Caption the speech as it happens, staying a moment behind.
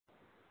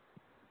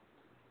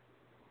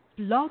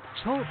Blog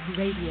Talk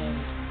Radio.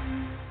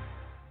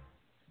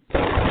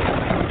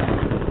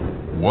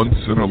 Once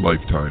in a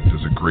lifetime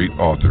does a great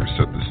author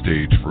set the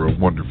stage for a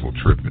wonderful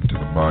trip into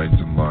the minds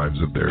and lives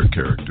of their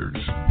characters.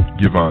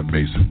 Yvonne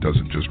Mason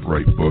doesn't just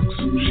write books,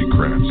 she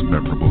crafts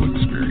memorable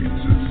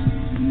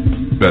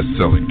experiences.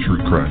 Best-selling true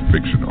crime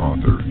fiction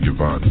author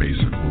Yvonne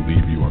Mason will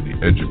leave you on the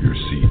edge of your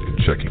seat and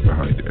checking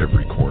behind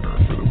every corner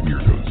for the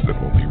weirdos that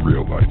only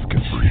real life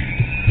can breed.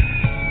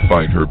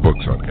 Find her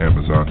books on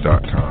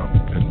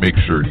Amazon.com and make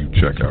sure you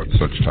check out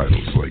such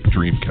titles like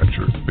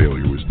Dreamcatcher,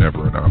 Failure Was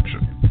Never an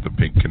Option, The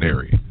Pink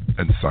Canary,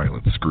 and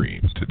Silent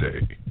Screams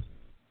today.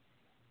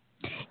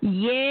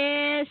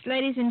 Yes,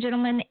 ladies and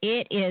gentlemen,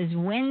 it is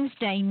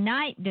Wednesday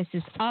night. This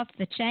is Off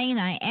the Chain.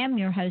 I am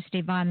your host,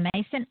 Yvonne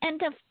Mason.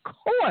 And of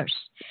course,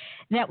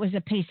 that was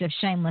a piece of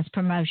shameless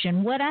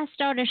promotion. Would I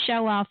start a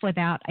show off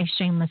without a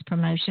shameless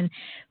promotion?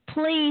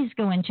 Please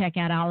go and check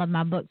out all of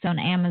my books on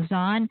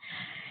Amazon.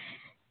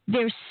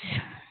 There's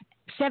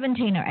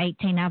 17 or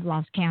 18, I've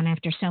lost count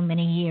after so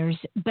many years,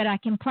 but I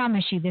can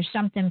promise you there's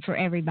something for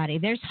everybody.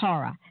 There's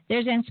horror,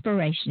 there's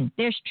inspiration,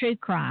 there's true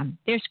crime,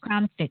 there's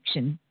crime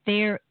fiction,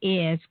 there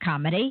is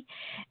comedy,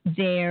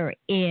 there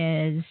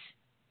is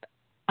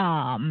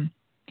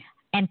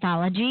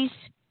anthologies,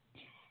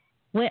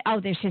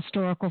 there's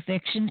historical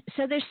fiction.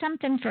 So there's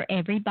something for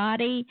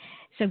everybody.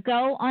 So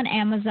go on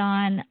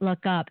Amazon,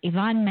 look up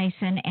Yvonne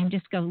Mason, and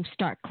just go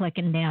start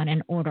clicking down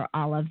and order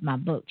all of my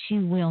books.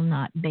 You will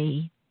not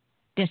be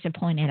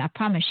disappointed. I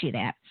promise you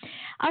that.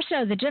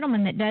 Also, the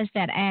gentleman that does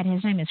that ad,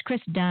 his name is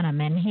Chris Dunham,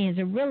 and he is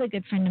a really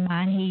good friend of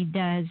mine. He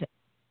does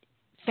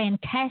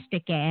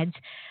fantastic ads.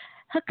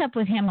 Hook up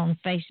with him on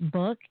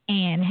Facebook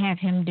and have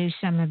him do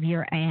some of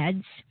your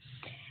ads.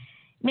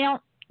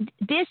 Now,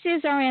 this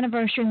is our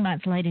anniversary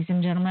month, ladies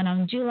and gentlemen.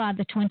 On July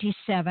the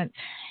 27th,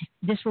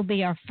 this will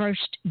be our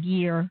first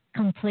year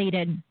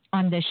completed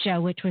on this show,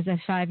 which was a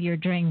 5-year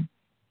dream.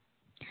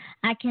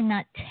 I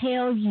cannot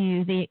tell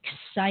you the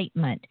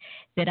excitement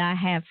that I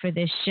have for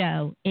this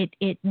show.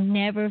 It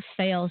never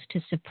fails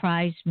to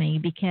surprise me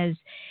because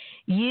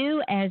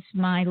you, as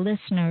my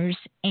listeners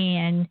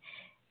and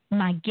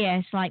my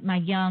guests, like my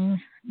young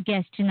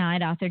guest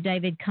tonight, author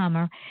David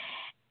Kummer,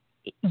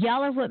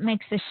 y'all are what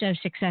makes this show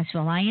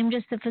successful. I am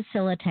just the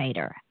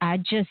facilitator. I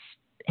just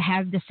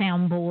have the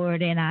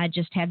soundboard and I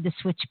just have the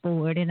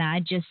switchboard and I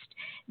just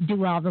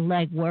do all the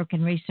legwork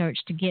and research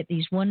to get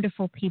these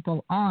wonderful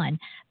people on.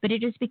 But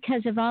it is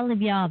because of all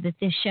of y'all that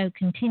this show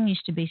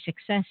continues to be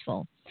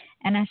successful.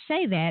 And I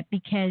say that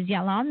because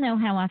y'all all know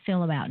how I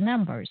feel about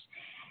numbers.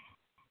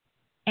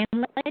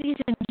 And ladies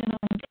and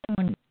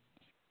gentlemen,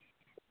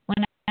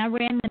 when I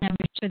ran the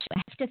numbers, I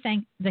have to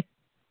thank the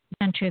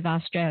country of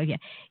Australia.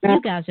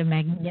 You guys are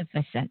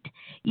magnificent.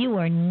 You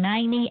are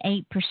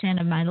 98%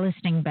 of my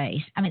listening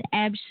base. I mean,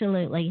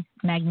 absolutely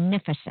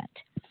magnificent.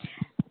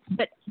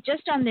 But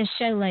just on this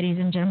show, ladies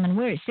and gentlemen,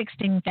 we're at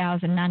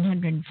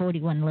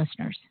 16,941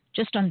 listeners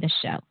just on this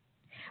show.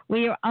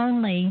 We are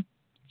only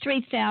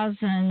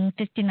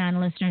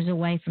 3,059 listeners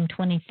away from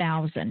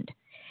 20,000.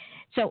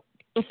 So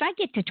if I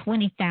get to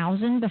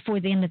 20,000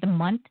 before the end of the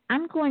month,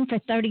 I'm going for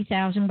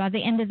 30,000 by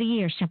the end of the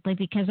year simply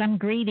because I'm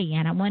greedy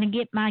and I want to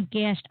get my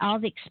guests all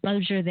the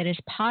exposure that is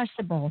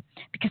possible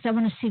because I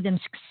want to see them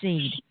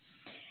succeed.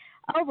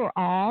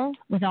 Overall,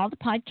 with all the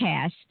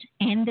podcasts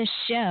and this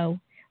show,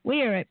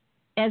 we are at,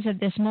 as of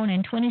this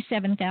morning,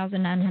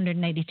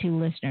 27,982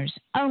 listeners,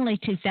 only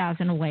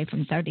 2,000 away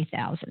from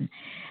 30,000.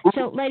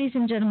 So, ladies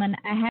and gentlemen,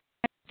 I have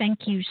to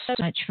thank you so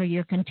much for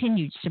your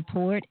continued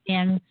support.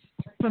 And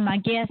for my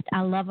guests,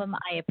 I love them,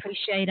 I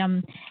appreciate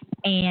them,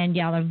 and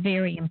y'all are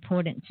very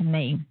important to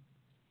me.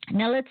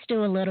 Now let's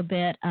do a little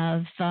bit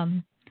of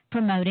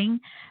promoting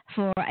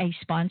for a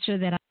sponsor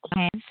that I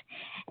have,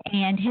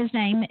 and his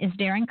name is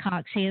Darren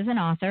Cox. He is an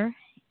author,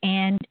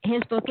 and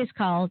his book is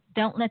called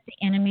Don't Let the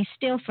Enemy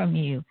Steal From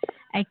You,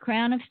 A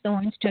Crown of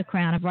Thorns to a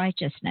Crown of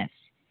Righteousness.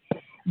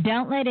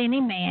 Don't let any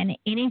man,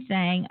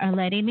 anything, or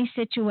let any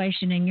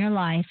situation in your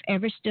life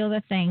ever steal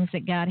the things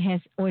that God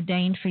has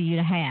ordained for you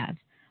to have.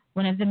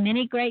 One of the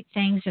many great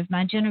things of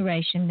my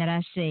generation that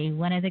I see,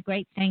 one of the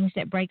great things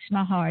that breaks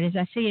my heart is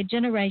I see a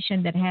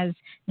generation that has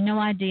no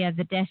idea of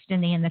the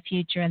destiny and the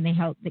future and the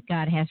hope that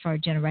God has for our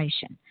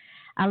generation.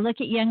 I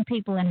look at young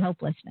people in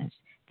hopelessness.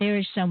 There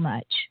is so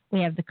much.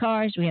 We have the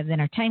cars, we have the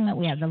entertainment,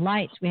 we have the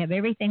lights, we have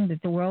everything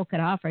that the world could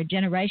offer a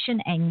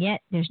generation, and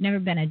yet there's never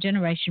been a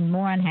generation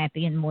more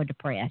unhappy and more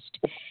depressed.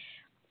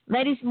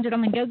 Ladies and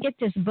gentlemen, go get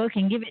this book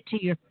and give it to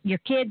your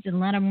kids and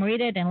let them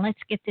read it, and let's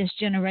get this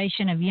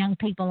generation of young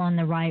people on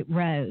the right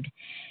road.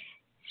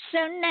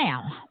 So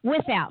now,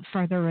 without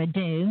further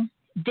ado,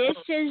 this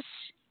is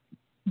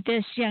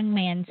this young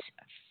man's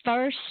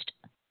first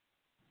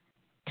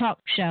talk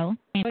show.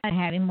 And I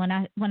had him when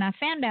I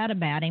found out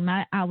about him,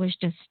 I was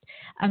just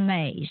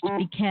amazed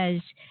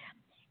because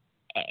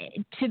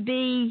to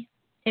be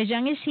as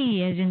young as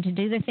he is and to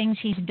do the things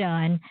he's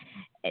done,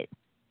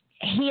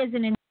 he is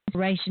an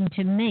inspiration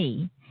to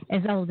me,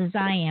 as old as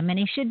I am, and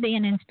he should be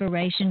an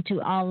inspiration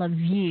to all of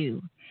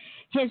you.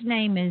 His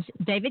name is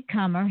David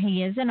Kummer.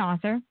 He is an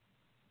author,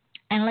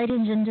 And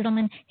ladies and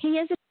gentlemen, he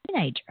is a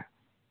teenager.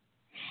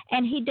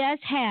 And he does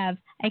have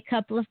a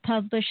couple of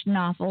published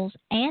novels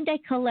and a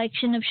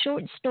collection of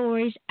short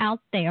stories out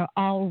there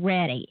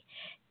already.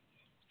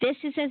 This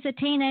is as a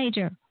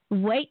teenager.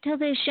 Wait till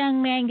this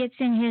young man gets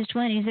in his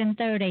 20s and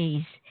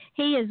 30s.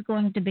 He is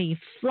going to be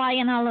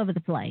flying all over the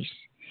place.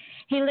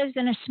 He lives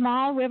in a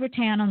small river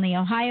town on the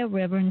Ohio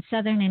River in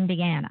southern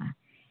Indiana.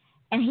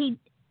 And he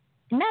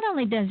not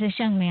only does this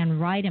young man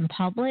write and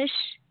publish,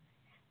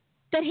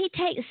 but he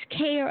takes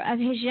care of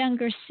his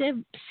younger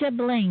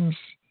siblings.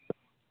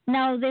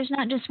 No, there's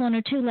not just one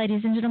or two,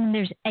 ladies and gentlemen.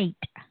 There's 8.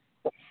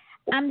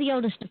 I'm the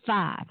oldest of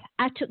 5.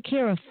 I took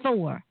care of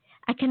 4.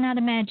 I cannot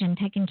imagine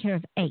taking care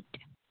of 8.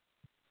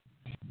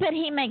 But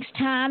he makes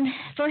time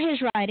for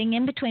his writing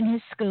in between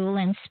his school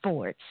and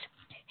sports.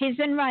 He's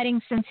been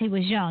writing since he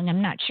was young.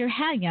 I'm not sure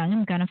how young.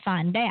 I'm going to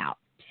find out.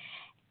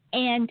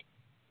 And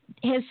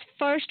his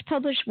first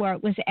published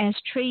work was As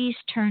Trees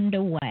Turned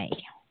Away.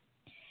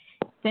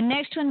 The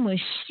next one was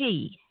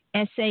She,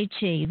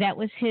 S-H-E. That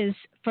was his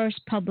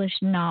first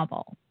published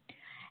novel.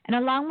 And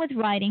along with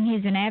writing,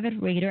 he's an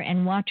avid reader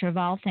and watcher of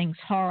all things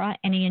horror,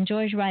 and he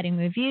enjoys writing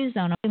reviews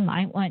on it. You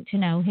might want to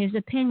know his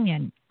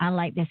opinion. I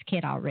like this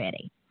kid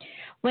already.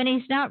 When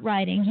he's not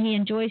writing, he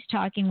enjoys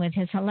talking with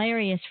his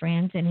hilarious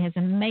friends and his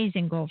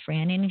amazing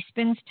girlfriend, and he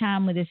spends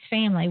time with his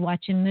family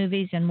watching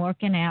movies and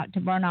working out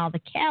to burn all the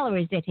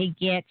calories that he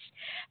gets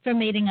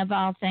from eating, of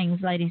all things,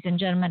 ladies and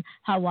gentlemen,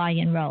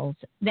 Hawaiian Rolls.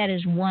 That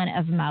is one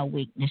of my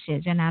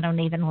weaknesses, and I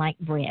don't even like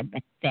bread,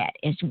 but that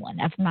is one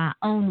of my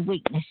own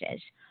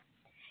weaknesses.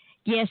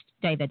 Yes,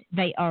 David,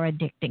 they are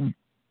addicting.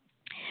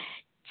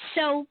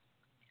 So,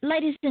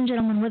 ladies and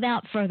gentlemen,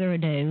 without further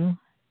ado,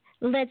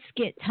 let's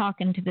get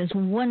talking to this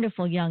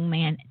wonderful young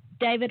man.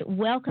 David,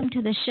 welcome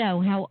to the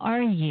show. How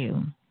are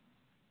you?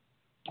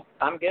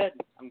 I'm good.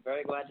 I'm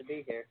very glad to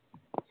be here.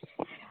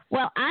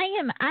 Well, I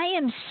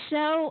am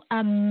so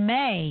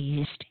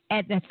amazed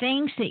at the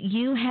things that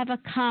you have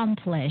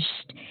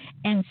accomplished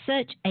in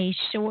such a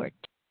short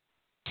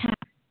time.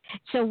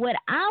 So what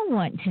I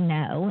want to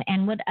know,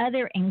 and what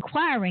other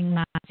inquiring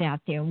minds out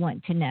there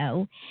want to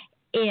know,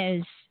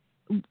 is,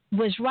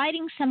 was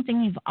writing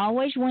something you've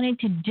always wanted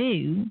to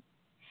do?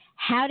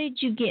 How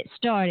did you get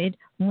started?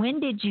 When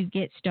did you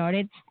get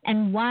started?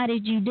 And why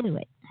did you do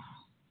it?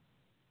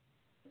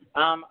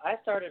 I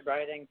started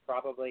writing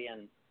probably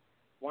in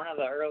one of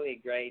the early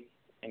grades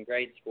in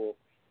grade school.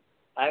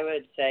 I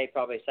would say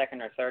probably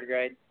 2nd or 3rd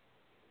grade.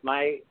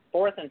 My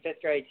 4th and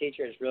 5th grade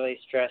teachers really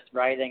stressed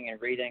writing and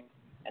reading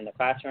in the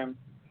classroom,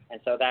 and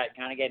so that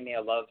kind of gave me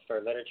a love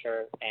for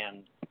literature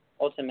and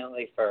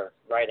ultimately for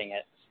writing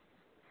it.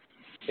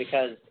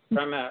 Because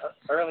from an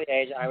early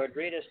age, I would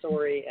read a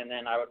story and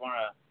then I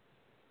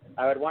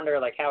would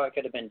wonder like how it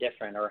could have been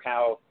different or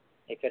how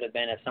it could have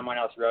been if someone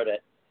else wrote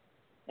it.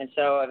 And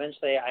so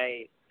eventually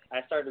I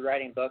started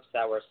writing books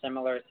that were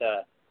similar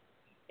to,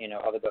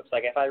 other books.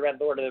 Like if I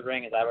read Lord of the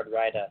Rings, I would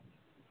write a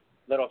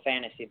little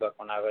fantasy book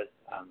when I was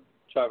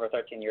 12 or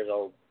 13 years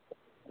old.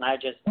 And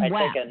I'd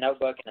take a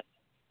notebook and a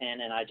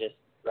pen and I just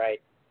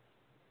write.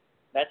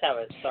 That's how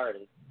it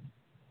started.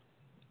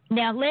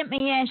 Now let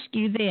me ask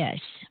you this.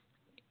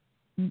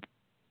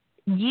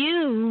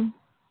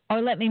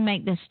 Let me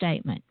make this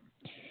statement.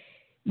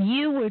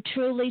 You were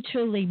truly,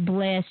 truly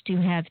blessed to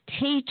have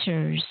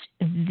teachers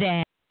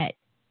that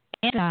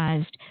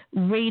emphasized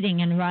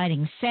reading and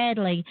writing.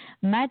 Sadly,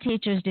 my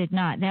teachers did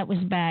not. That was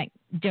back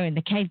during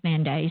the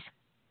caveman days.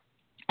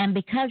 And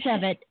because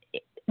of it,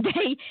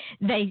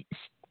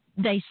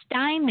 they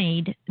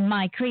stymied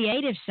my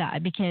creative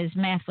side because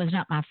math was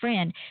not my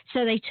friend.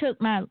 So they took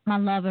my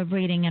love of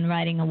reading and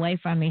writing away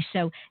from me.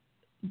 So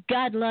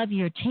God love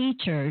your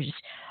teachers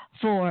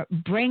for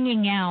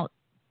bringing out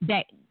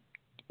that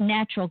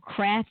natural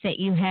craft that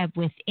you have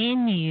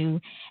within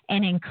you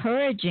and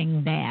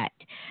encouraging that.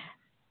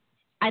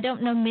 I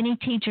don't know many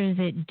teachers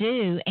that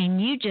do,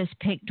 and you just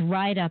picked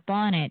right up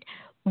on it.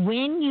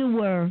 When you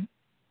were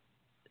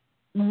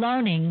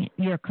learning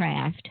your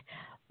craft,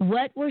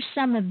 what were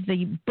some of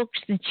the books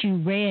that you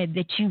read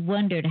that you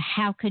wondered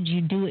how could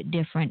you do it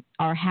different,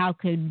 or how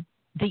could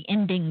the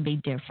ending be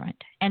different,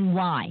 and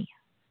why?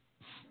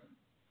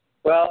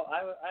 Well,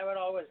 I would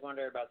always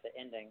wonder about the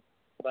ending,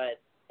 but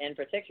in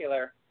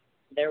particular,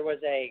 there was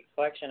a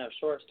collection of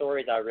short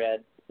stories I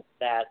read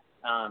that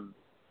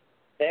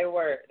they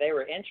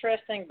were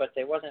interesting, but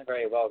they wasn't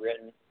very well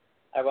written.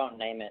 I won't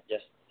name it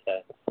just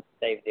to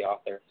save the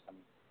author some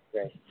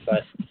grace,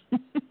 but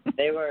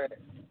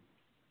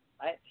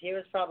he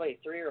was probably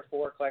 3 or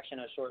 4 collection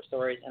of short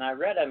stories, and I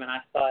read them and I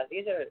thought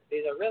these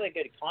are really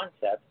good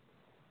concepts,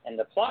 and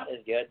the plot is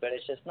good, but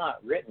it's just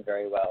not written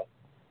very well.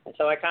 And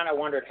so I kind of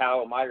wondered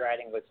how my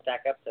writing would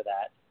stack up to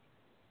that.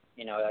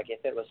 Like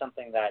if it was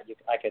something that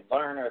I could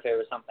learn, or if it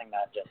was something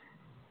that just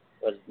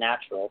was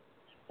natural.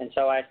 And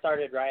so I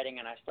started writing,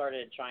 and I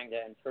started trying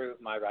to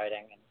improve my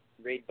writing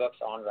and read books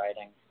on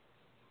writing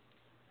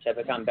to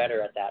become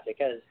better at that,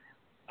 because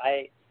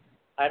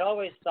I'd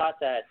always thought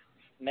that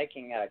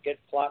making a good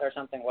plot or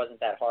something wasn't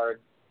that hard.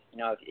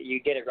 If you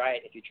get it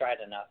right if you tried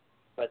enough.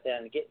 But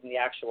then getting the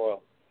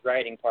actual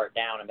writing part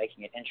down and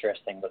making it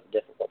interesting was the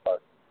difficult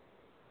part.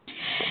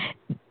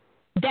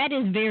 That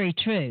is very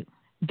true.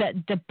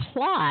 The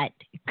plot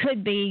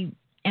could be,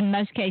 in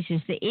most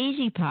cases, the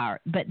easy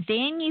part, but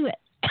then you,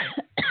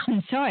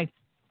 sorry,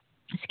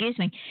 excuse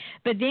me,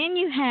 but then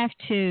you have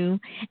to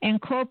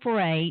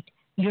incorporate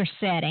your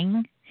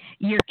setting,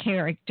 your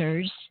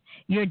characters,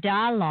 your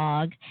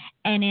dialogue,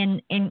 and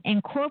in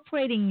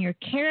incorporating your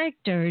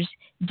characters,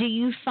 do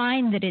you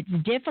find that it's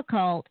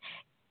difficult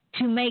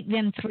to make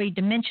them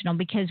three-dimensional?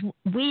 Because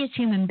we as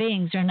human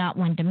beings are not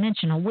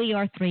one-dimensional. We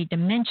are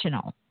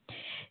three-dimensional.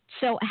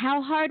 So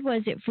how hard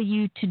was it for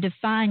you to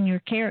define your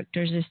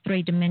characters as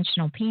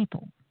three-dimensional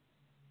people?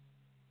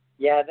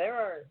 Yeah, there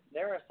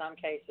are some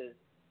cases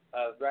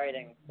of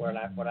writing where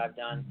what I've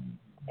done,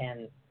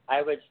 and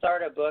I would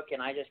start a book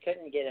and I just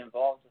couldn't get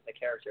involved with the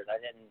characters.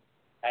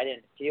 I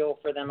didn't feel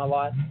for them a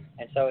lot,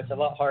 and so it's a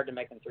lot hard to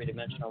make them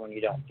three-dimensional when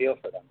you don't feel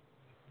for them.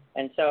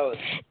 And so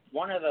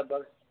one of the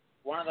books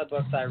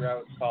I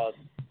wrote called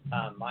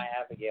My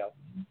Abigail,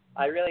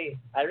 I really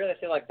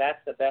feel like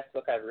that's the best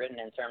book I've written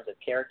in terms of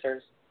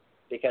characters,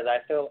 because I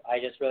feel I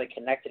just really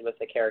connected with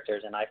the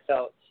characters, and I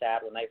felt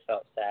sad when they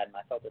felt sad, and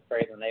I felt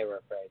afraid when they were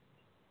afraid.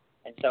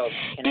 And so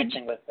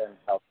connecting with them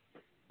helped.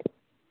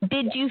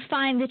 Did you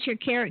find that your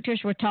characters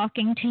were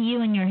talking to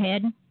you in your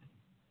head?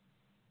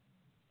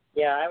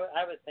 Yeah,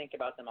 I would think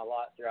about them a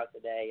lot throughout the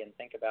day and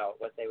think about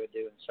what they would do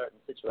in certain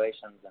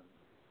situations, and,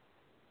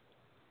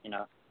 you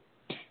know.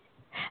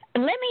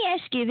 Let me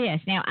ask you this.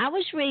 Now, I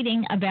was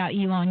reading about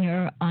you on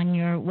your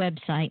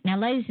website. Now,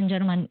 ladies and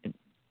gentlemen,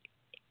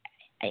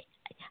 I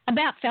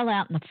about fell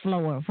out on the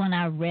floor when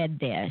I read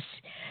this,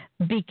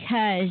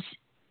 because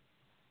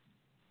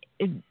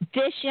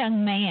this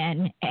young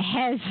man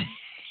had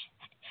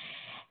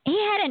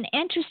an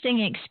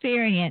interesting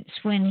experience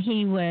when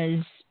he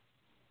was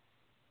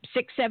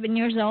 6, 7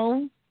 years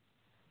old.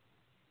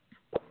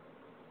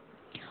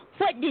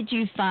 What did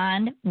you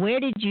find? Where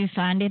did you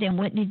find it? And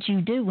what did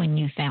you do when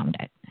you found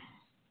it?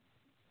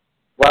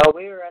 Well,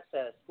 we were at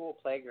the school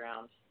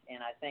playground in,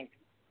 I think,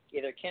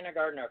 either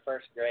kindergarten or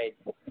first grade,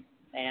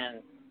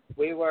 and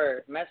we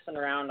were messing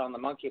around on the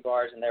monkey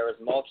bars, and there was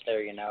mulch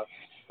there, you know.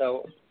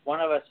 So one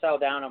of us fell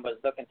down and was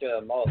looking through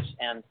the mulch,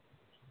 and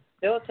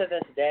still to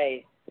this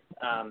day,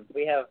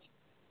 we have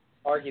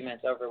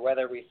arguments over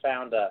whether we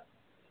found a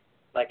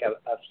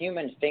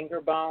human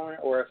finger bone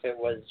or if it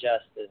was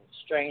just a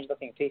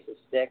strange-looking piece of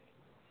stick.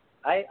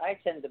 I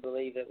tend to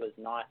believe it was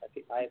not.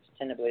 I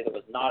tend to believe it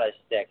was not a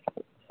stick.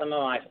 Some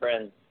of my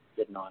friends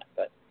did not,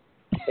 but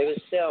it was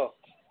still.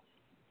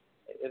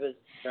 It was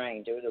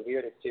strange. It was a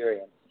weird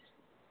experience.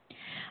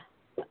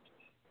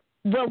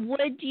 Well,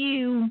 would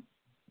you,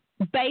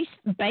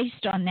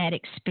 based on that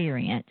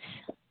experience,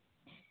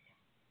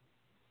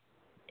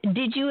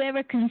 did you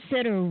ever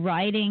consider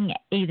writing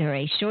either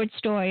a short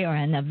story or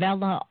a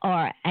novella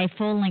or a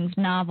full-length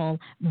novel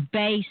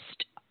based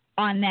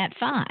on that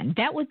find?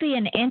 That would be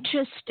an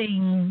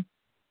interesting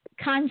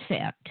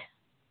concept.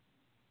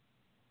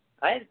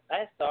 I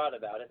thought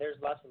about it. There's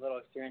lots of little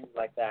experiences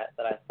like that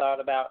I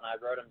thought about, and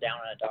I wrote them down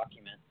in a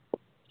document.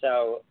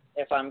 So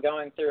if I'm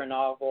going through a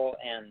novel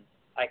and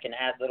I can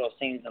add little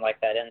scenes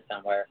like that in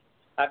somewhere,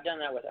 I've done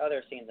that with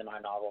other scenes in my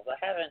novels.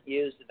 I haven't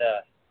used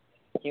the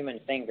human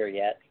finger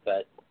yet,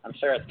 but I'm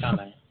sure it's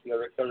coming. You'll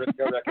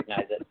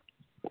recognize it.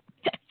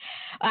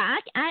 I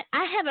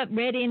haven't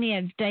read any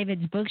of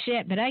David's books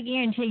yet, but I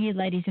guarantee you,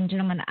 ladies and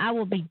gentlemen, I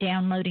will be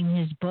downloading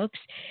his books,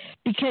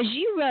 because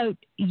you wrote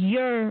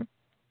your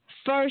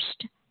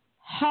first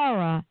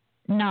horror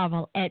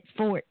novel at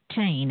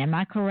 14. Am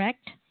I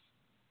correct?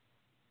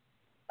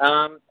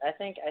 I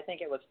think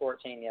it was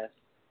 14, yes.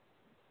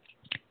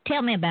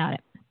 Tell me about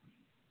it.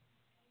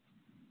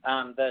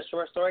 The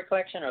short story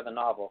collection or the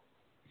novel?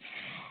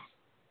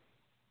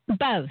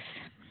 Both.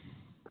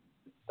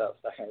 Both.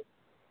 Okay.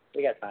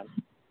 We got time.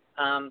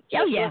 The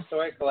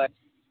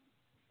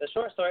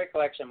short story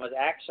collection was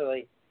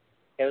actually,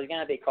 it was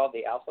going to be called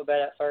The Alphabet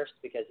at first,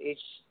 because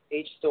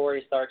each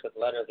story starts with the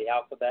letter of the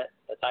alphabet,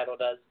 the title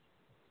does.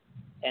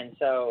 And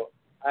so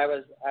I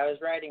was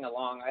writing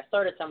along. I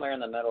started somewhere in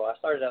the middle. I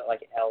started at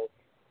like L,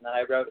 and then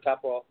I wrote a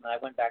couple, and I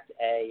went back to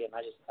A, and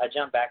I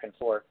jumped back and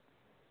forth.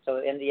 So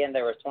in the end,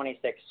 there was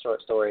 26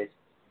 short stories,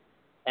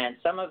 and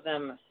some of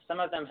them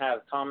have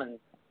common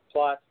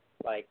plots,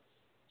 like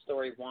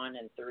story 1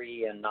 and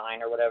 3 and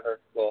 9 or whatever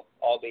will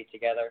all be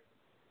together.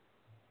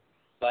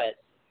 But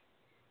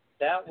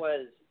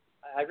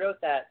I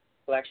wrote that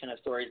collection of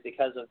stories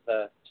because of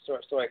the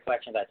short story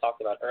collections I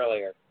talked about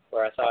earlier,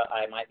 where I thought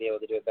I might be able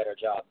to do a better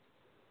job.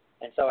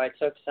 And so I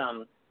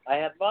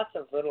had lots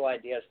of little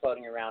ideas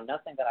floating around,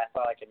 nothing that I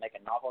thought I could make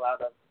a novel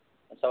out of.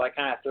 And so I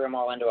kind of threw them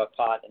all into a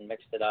pot and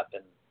mixed it up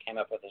and came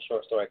up with a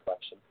short story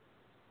collection.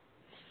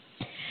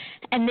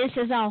 And this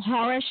is all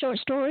horror short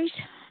stories?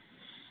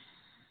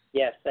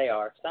 Yes, they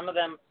are. Some of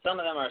them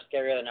are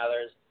scarier than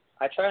others.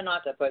 I try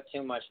not to put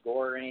too much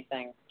gore or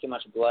anything, too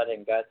much blood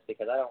and guts,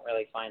 because I don't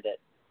really find it.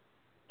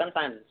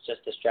 Sometimes it's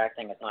just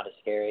distracting. It's not as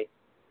scary.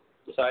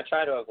 So I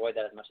try to avoid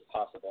that as much as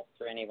possible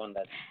for anyone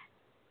that's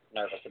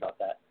nervous about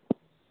that.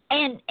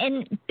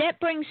 And that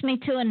brings me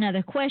to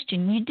another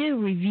question. You do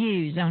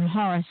reviews on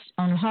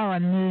horror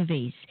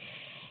movies,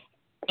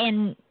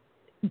 and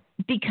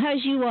because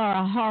you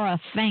are a horror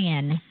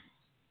fan,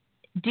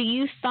 do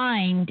you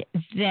find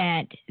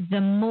that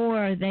the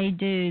more they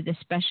do the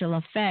special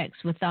effects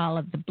with all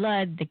of the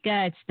blood, the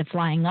guts, the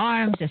flying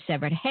arms, the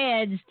severed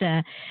heads,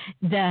 the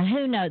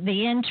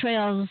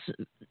entrails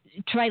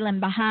trailing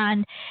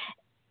behind,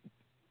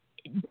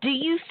 do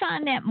you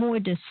find that more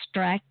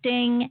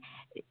distracting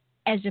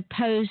as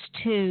opposed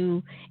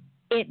to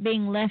it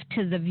being left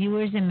to the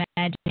viewer's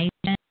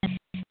imagination?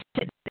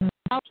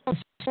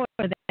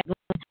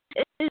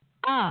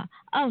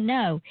 Oh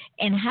no,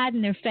 and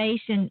hiding their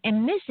face and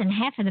missing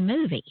half of the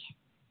movie.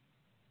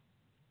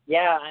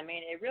 Yeah, I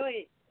mean,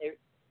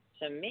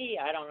 to me,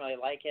 I don't really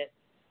like it.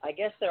 I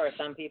guess there are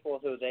some people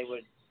who they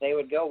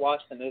would go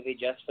watch the movie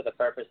just for the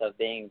purpose of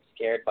being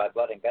scared by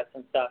blood and guts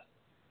and stuff.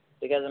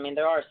 Because, I mean,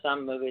 there are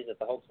some movies that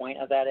the whole point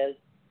of that is.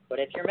 But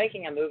if you're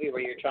making a movie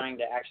where you're trying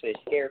to actually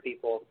scare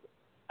people,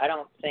 I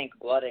don't think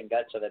blood and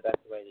guts are the best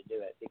way to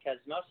do it. Because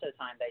most of the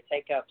time they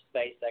take up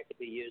space that could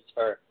be used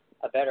for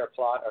a better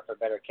plot or for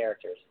better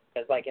characters.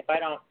 Because, like, if I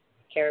don't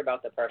care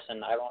about the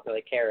person, I won't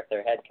really care if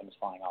their head comes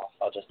flying off.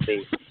 I'll just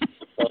be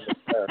so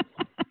disturbed.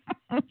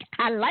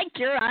 I like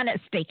your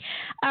honesty.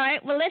 All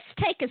right, well, let's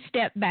take a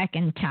step back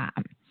in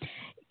time.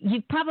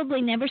 You've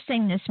probably never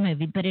seen this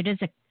movie, but it is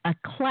a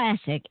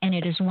classic, and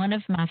it is one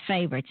of my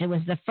favorites. It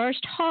was the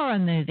first horror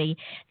movie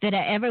that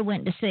I ever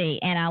went to see,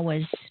 and I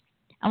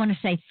want to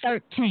say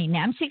 13.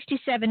 Now, I'm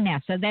 67 now,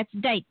 so that's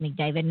date me,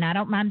 David, and I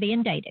don't mind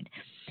being dated.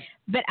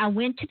 But I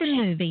went to the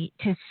movie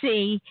to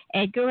see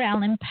Edgar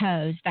Allan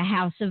Poe's The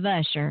House of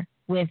Usher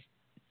with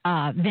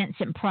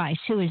Vincent Price,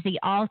 who is the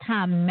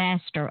all-time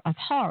master of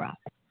horror.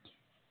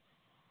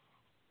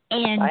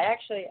 And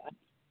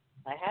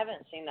I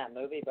haven't seen that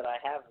movie, but I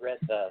have read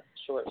the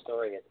short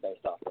story it's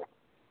based off of.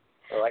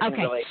 So I can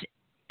relate.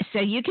 So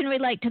you can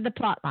relate to the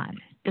plot line,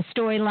 the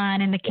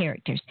storyline, and the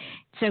characters.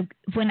 So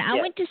when I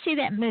went to see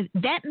that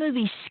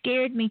movie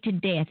scared me to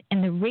death.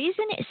 And the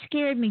reason it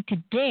scared me to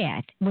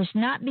death was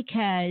not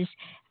because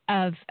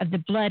of the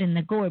blood and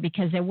the gore,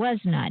 because there was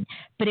none,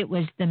 but it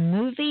was the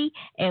movie,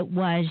 it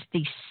was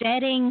the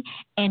setting,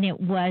 and it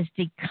was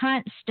the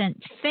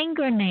constant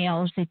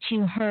fingernails that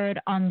you heard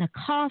on the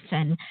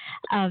coffin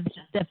of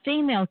the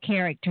female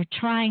character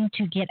trying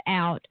to get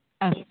out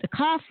of the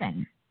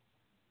coffin.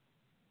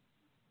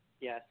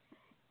 Yes.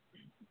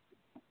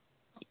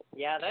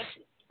 Yeah,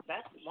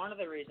 that's one of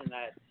the reasons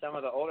that some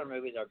of the older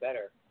movies are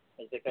better,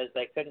 is because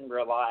they couldn't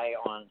rely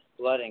on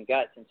blood and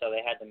guts, and so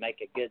they had to make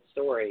a good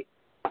story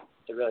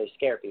to really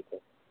scare people.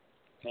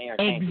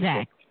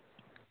 Exactly.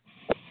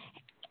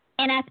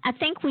 And I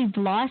think we've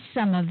lost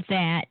some of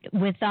that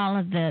with all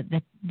of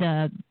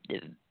the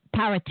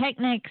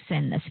pyrotechnics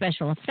and the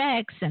special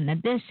effects and the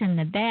this and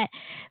the that.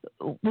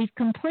 We've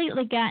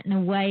completely gotten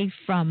away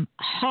from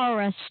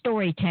horror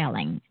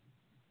storytelling.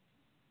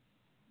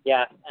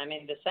 Yeah, I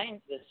mean the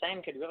same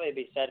could really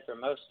be said for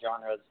most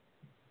genres,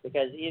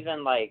 because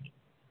even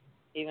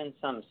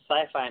some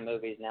sci-fi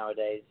movies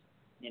nowadays,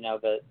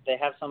 they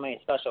have so many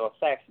special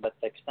effects, but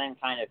the same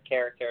kind of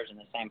characters and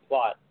the same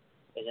plot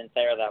isn't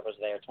there that was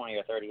there 20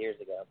 or 30 years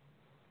ago.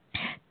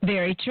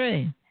 Very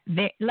true.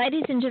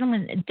 Ladies and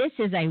gentlemen, this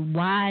is a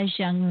wise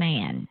young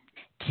man.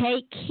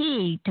 Take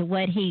heed to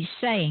what he's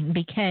saying,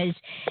 because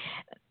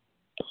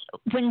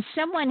when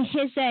someone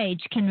his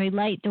age can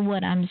relate to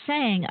what I'm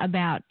saying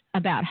about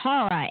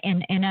horror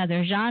and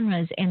other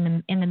genres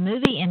in the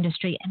movie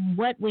industry and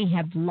what we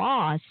have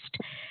lost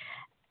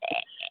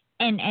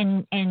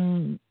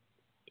and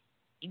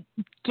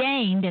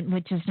gained,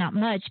 which is not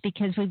much,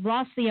 because we've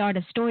lost the art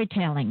of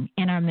storytelling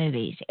in our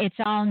movies. It's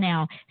all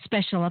now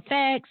special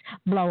effects,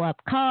 blow up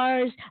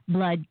cars,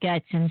 blood,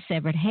 guts, and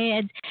severed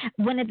heads.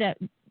 One of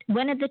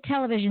the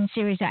television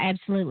series I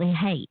absolutely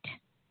hate.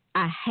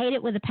 I hate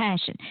it with a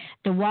passion.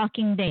 The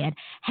Walking Dead.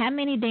 How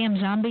many damn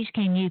zombies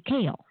can you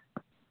kill?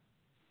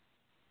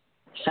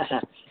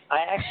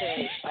 I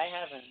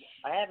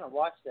haven't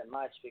watched it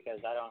much, because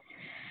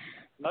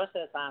most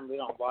of the time we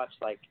don't watch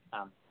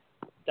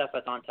stuff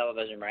that's on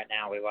television right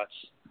now. We watch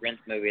rent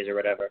movies or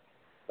whatever.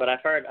 But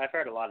I've heard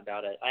a lot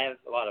about it. I have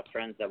a lot of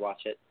friends that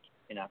watch it.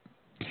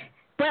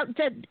 Well,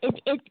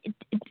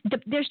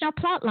 there's no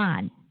plot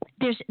line.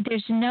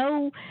 There's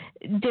no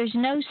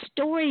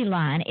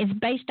storyline. It's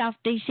based off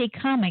DC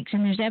Comics,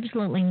 and there's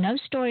absolutely no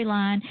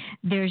storyline.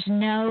 There's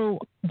no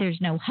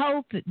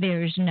hope.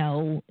 There's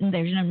no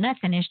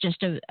nothing. It's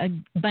just a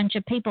bunch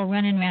of people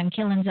running around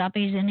killing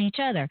zombies and each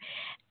other.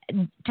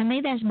 To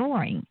me, that's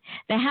boring.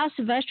 The House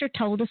of Usher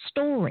told a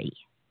story.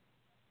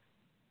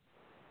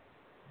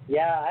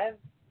 Yeah, I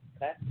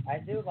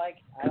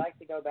like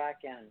to go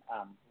back and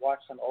watch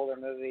some older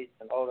movies,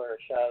 some older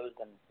shows,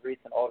 and read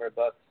some older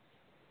books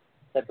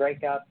to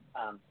break up.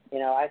 I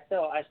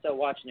still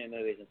watch new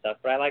movies and stuff,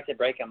 but I like to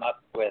break them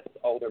up with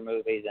older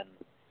movies and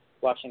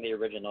watching the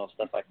original,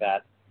 stuff like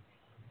that.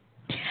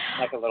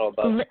 Like a little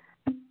book.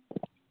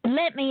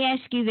 Let me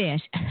ask you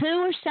this. Who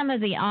are some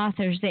of the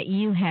authors that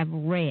you have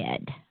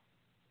read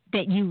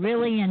that you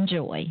really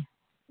enjoy?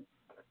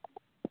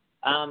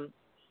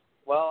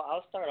 Well,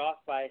 I'll start off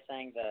by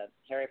saying the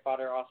Harry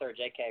Potter author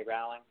J.K.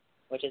 Rowling,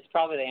 which is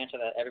probably the answer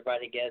that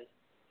everybody gives.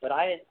 But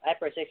I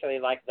particularly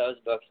like those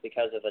books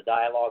because of the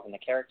dialogue and the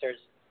characters,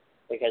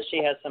 because she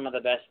has some of the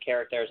best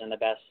characters and the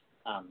best,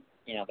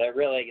 they're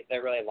really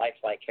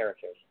lifelike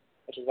characters,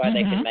 which is why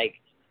they can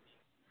make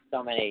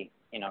so many,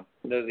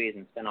 movies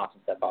and spin-offs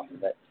and stuff off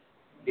of it.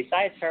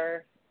 Besides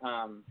her,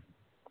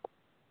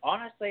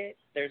 honestly,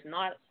 there's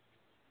not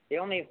the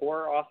only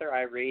horror author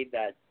I read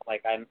that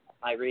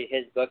I read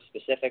his books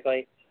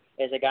specifically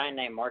is a guy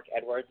named Mark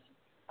Edwards.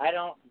 I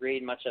don't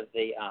read much of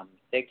the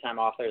big time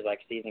authors like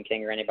Stephen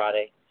King or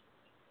anybody.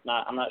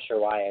 I'm not sure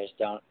why, I just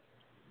don't.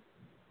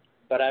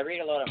 But I read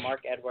a lot of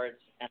Mark Edwards,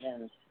 and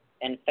then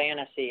in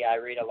fantasy I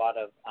read a lot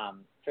of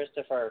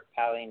Christopher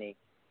Paolini.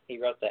 He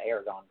wrote the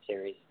Aragon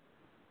series.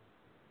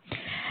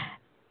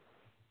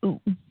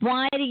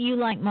 Why do you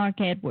like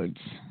Mark Edwards?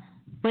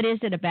 What is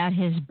it about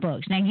his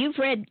books? Now you've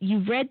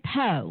read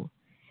Poe,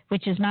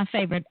 which is my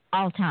favorite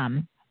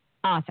all-time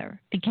author,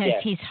 because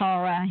he's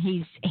horror,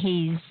 he's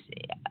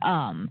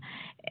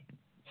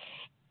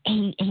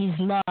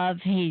love,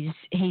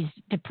 he's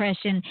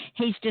depression.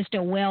 He's just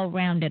a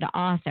well-rounded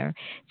author.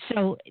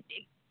 So,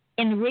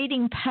 in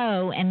reading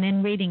Poe and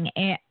then reading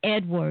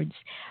Edwards,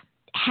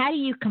 how do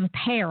you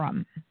compare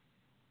them?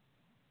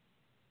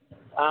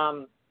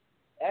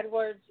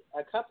 Edwards,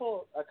 a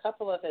couple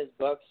of his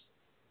books,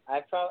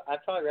 I've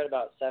probably read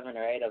about 7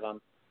 or 8 of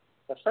them.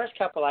 The first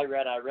couple I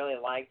read I really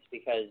liked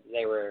because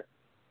they were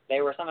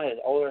some of his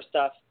older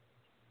stuff.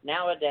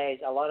 Nowadays,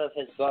 a lot of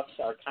his books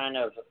are kind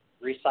of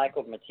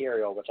recycled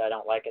material, which I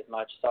don't like as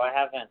much, so I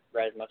haven't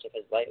read as much of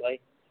his lately.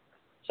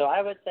 So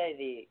I would say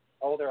the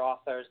older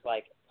authors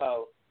like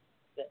Poe,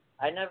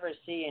 I never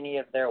see any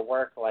of their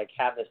work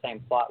have the same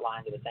plot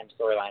lines or the same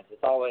storylines.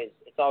 It's always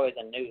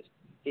a new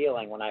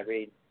feeling when I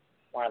read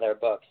one of their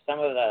books. Some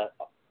of the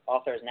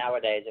authors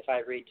nowadays, if I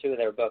read 2 of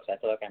their books, I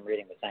feel like I'm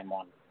reading the same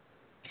one.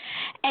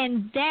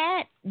 And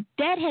that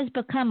has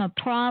become a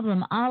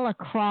problem all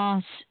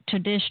across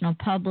traditional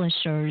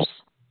publishers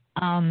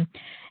and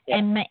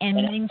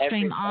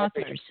mainstream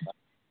authors.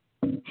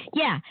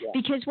 Yeah,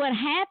 because what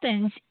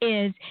happens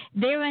is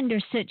they're under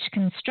such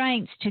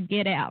constraints to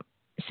get out,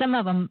 some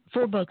of them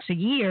 4 books a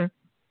year,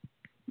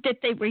 that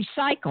they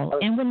recycle.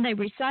 And when they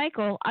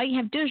recycle, all you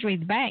have to do is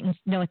read the back and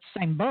know it's the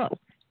same book.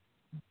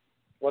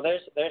 Well,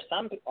 there's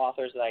some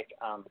authors like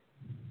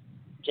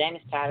James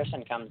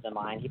Patterson comes to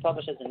mind. He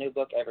publishes a new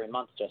book every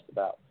month just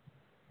about.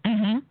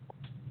 Mm-hmm.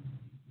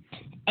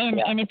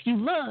 And if you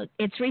look,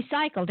 it's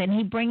recycled, and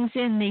he brings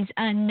in these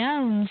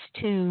unknowns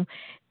to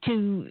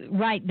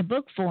write the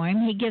book for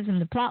him. He gives them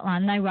the plot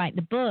line, they write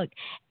the book.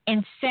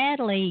 And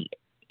sadly,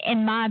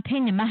 in my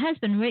opinion, my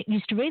husband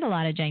used to read a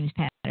lot of James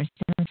Patterson,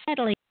 and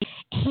sadly,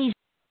 he's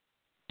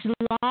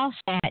lost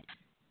that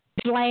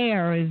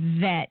flair,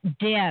 that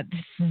depth,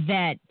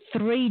 that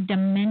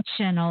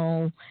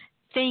three-dimensional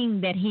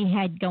thing that he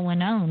had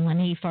going on when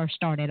he first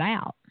started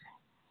out.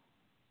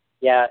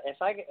 Yeah,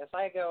 if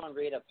I go and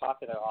read a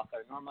popular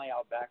author, normally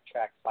I'll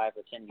backtrack 5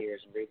 or 10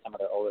 years and read some of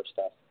their older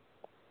stuff,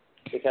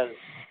 because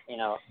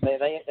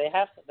they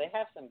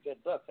have some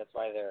good books. That's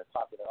why they're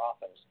popular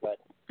authors. But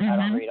I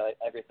don't read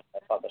everything they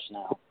publish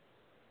now.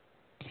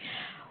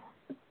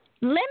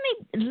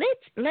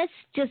 Let's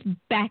just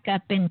back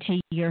up into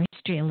your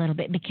history a little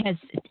bit, because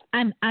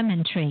I'm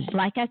intrigued.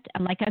 Like I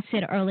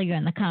said earlier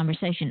in the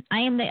conversation, I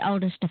am the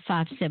oldest of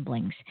 5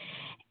 siblings,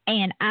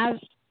 and I've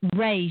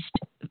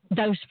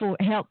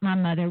helped my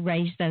mother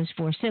raise those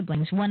 4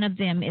 siblings. One of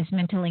them is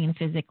mentally and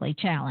physically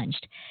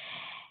challenged.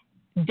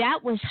 That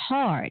was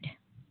hard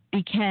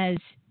because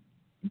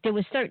there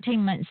was 13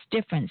 months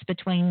difference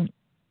between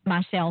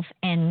myself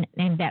and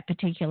that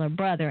particular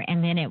brother,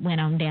 and then it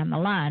went on down the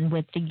line,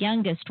 with the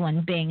youngest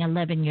one being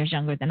 11 years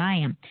younger than I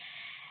am.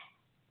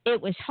 It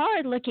was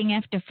hard looking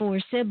after 4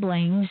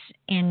 siblings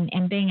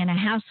and being in a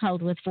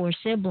household with 4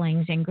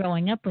 siblings and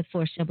growing up with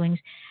 4 siblings.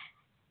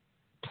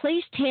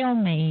 Please tell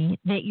me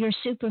that you're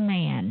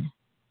Superman,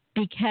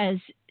 because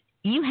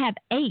you have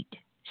 8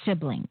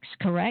 siblings,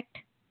 correct?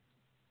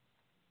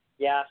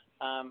 Yeah,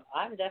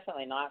 I'm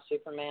definitely not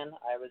Superman.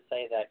 I would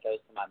say that goes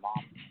to my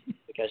mom,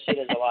 because she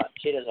does a lot.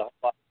 She does a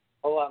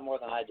whole lot more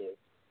than I do.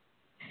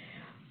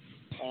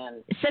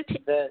 And so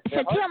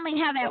tell me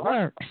how that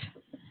works.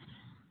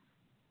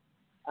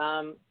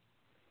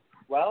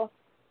 Well,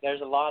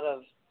 there's a lot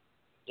of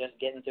just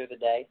getting through the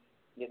day,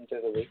 getting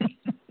through the week,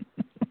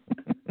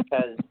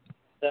 because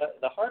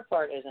the hard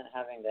part isn't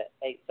having the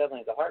 8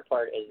 siblings. The hard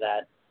part is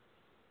that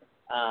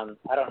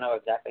I don't know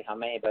exactly how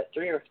many, but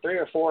 3 or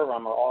 4 of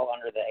them are all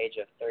under the age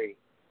of 3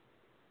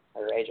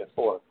 or age of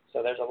 4.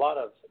 So there's a lot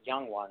of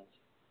young ones,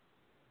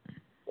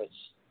 which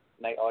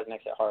always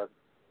makes it hard.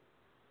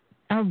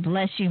 Oh,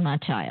 bless you, my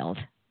child.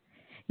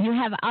 You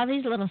have all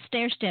these little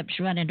stair steps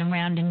running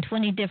around in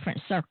 20 different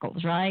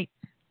circles, right?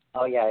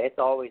 Oh, yeah, it's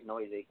always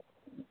noisy.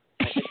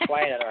 If it's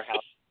quiet at our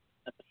house,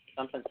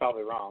 something's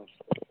probably wrong.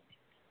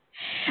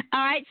 All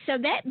right, so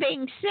that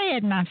being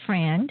said, my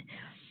friend,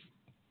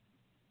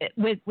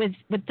 with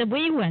the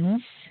wee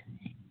ones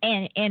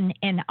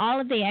and all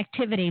of the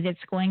activity that's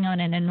going on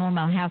in a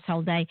normal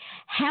household day,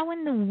 how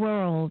in the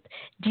world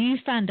do you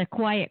find a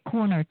quiet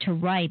corner to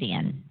write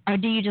in, or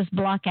do you just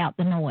block out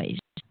the noise?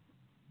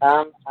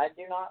 I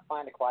do not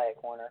find a quiet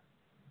corner.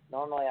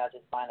 Normally, I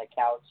just find a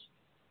couch,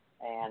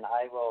 and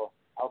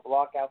I'll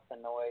block out the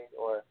noise,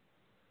 or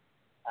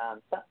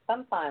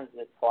sometimes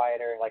it's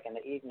quieter. Like in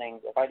the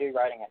evenings, if I do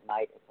writing at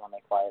night, it's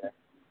normally quieter.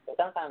 But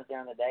sometimes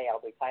during the day,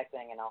 I'll be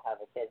typing, and I'll have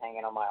a kid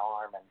hanging on my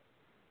arm, and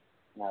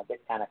it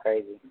gets kind of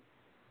crazy.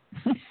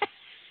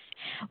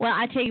 Well,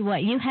 I tell you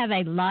what, you have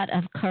a lot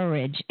of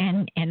courage,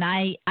 and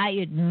I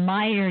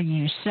admire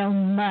you so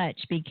much,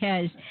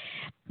 because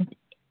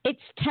it's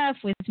tough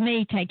with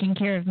me taking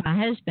care of my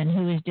husband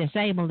who is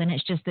disabled, and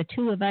it's just the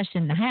two of us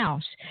in the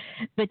house.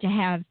 But to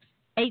have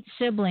 8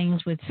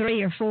 siblings with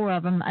 3 or 4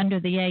 of them under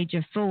the age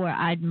of 4,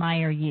 I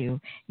admire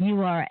you.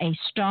 You are a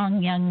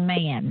strong young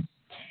man.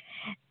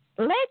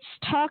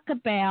 Let's talk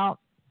about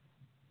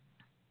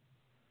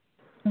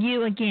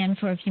you again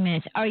for a few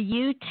minutes. Are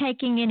you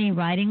taking any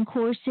writing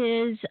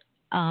courses?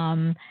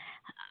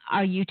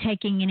 Are you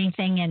taking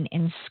anything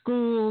in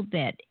school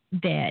that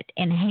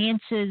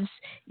enhances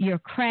your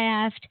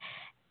craft?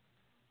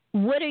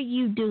 What are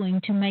you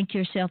doing to make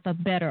yourself a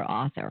better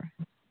author?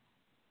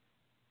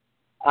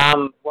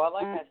 Well,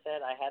 like I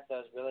said, I had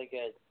those really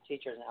good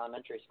teachers in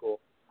elementary school.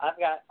 I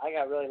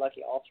got really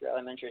lucky all through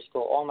elementary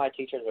school. All my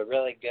teachers were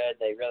really good.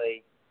 They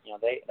really,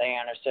 they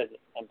understood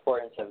the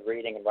importance of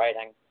reading and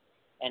writing.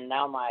 And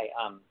now my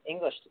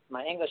English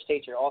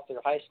teacher all through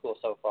high school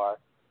so far,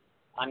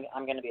 I'm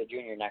going to be a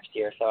junior next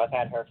year, so I've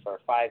had her for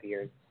 5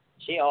 years.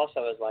 She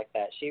also is like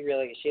that. She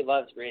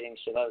loves reading.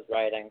 She loves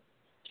writing.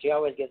 She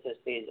always gives us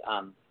these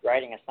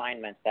writing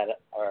assignments that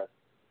are,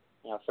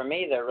 for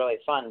me, they're really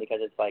fun, because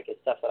it's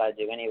stuff that I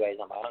do anyways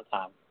on my own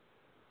time.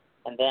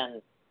 And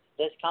then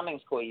this coming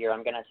school year,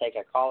 I'm going to take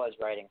a college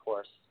writing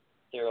course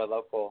through a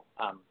local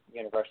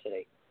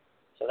university.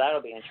 So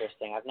that'll be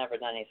interesting. I've never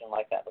done anything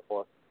like that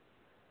before.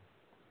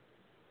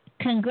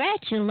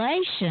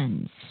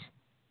 Congratulations.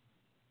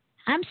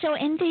 I'm so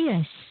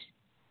envious.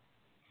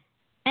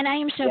 And I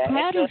am so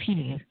proud of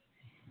you.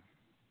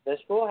 The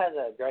school has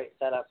a great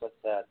setup with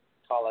the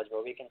college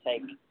where we can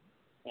take,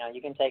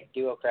 you can take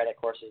dual credit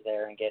courses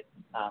there and get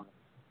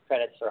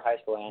credits for high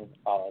school and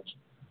college.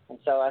 And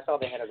so I saw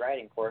they had a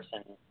writing course,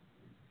 and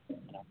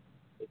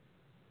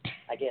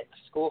I get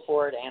school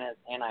for it,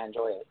 and I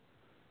enjoy it.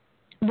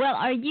 Well,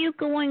 are you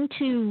going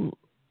to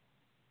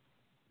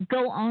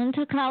go on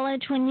to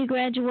college when you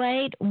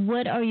graduate?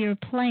 What are your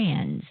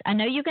plans? I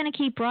know you're going to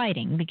keep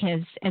writing,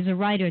 because as a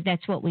writer,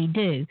 that's what we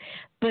do.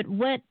 But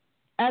what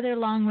other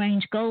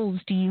long-range goals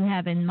do you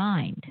have in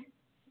mind?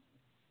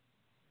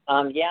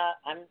 Yeah,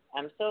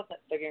 I'm still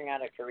figuring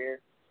out a career.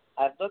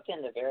 I've looked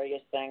into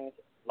various things.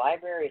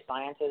 Library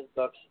sciences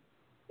books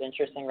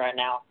interesting right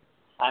now.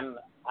 I'm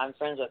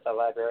friends with a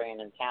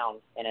librarian in town,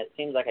 and it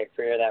seems like a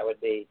career that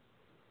would be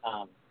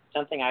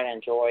something I'd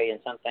enjoy, and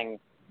something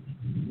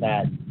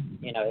that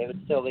it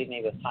would still leave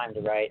me with time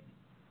to write,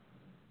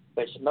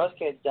 which most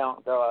kids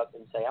don't grow up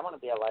and say, I want to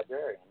be a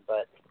librarian,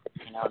 but,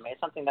 it's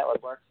something that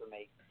would work for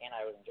me, and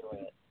I would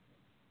enjoy it.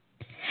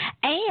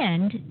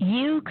 And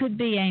you could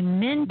be a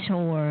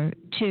mentor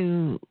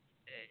to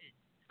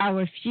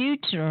our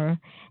future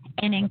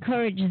and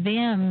encourage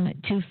them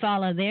to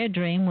follow their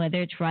dream,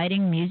 whether it's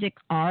writing, music,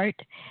 art,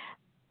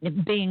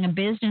 being a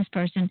business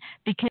person,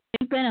 because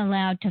you've been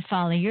allowed to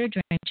follow your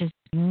dream, which is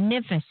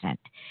magnificent.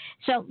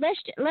 So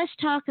let's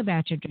talk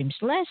about your dreams.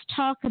 Let's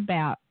talk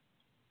about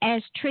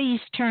As Trees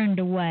Turned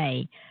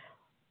Away.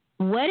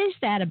 What is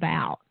that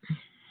about?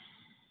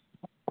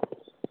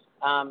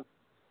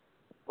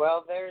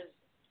 Well,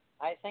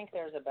 I think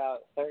there's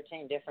about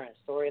 13 different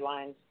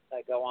storylines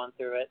that go on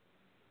through it,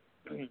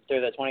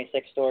 through the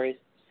 26 stories,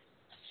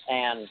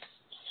 and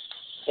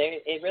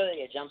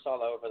it jumps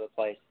all over the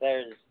place.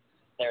 There's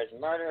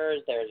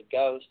murderers, there's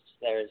ghosts,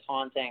 there's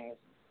hauntings.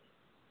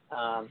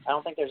 I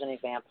don't think there's any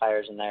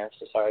vampires in there,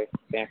 so sorry,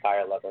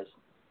 vampire lovers.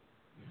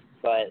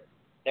 But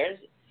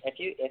if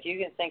you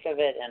can think of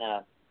it in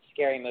a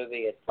scary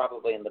movie, it's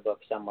probably in the book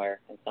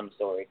somewhere in some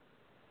story.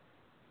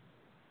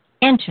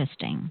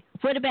 Interesting.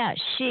 What about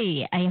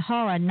She, a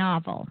horror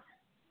novel?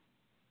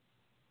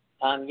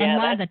 Yeah, and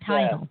why the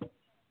title?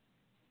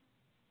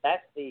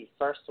 That's the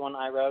first one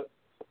I wrote.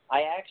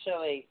 I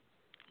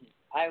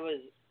was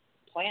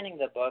planning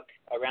the book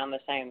around the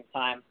same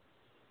time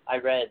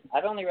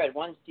I've only read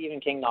one Stephen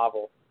King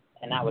novel,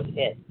 and that was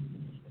it.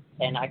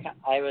 And I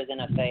was in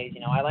a phase,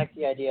 I liked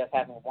the idea of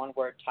having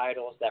one-word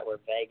titles that were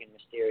vague and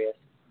mysterious.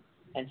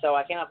 And so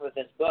I came up with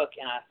this book,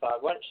 and I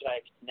thought, what should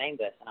I name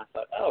this? And I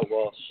thought, oh,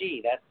 well,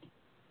 She, that's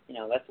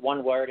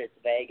one word, it's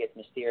vague, it's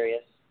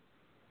mysterious.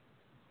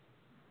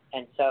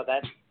 And so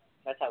that's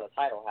how the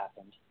title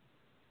happened.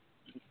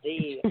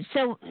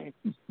 So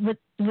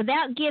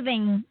without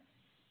giving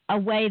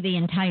away the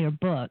entire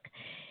book,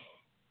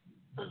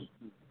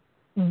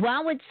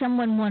 why would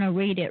someone want to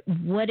read it?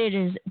 What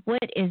is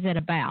it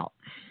about?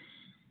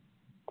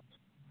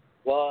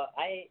 Well,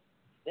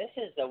 this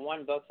is the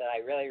one book that I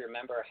really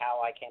remember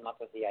how I came up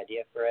with the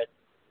idea for it.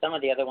 Some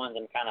of the other ones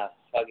I'm kind of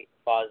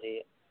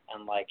fuzzy.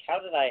 I'm like, how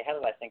did I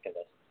think of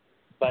this?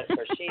 But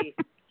for She,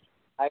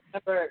 I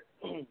remember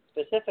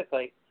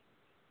specifically,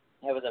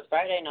 it was a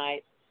Friday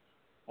night,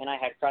 and I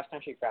had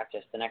cross-country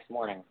practice the next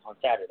morning on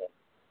Saturday.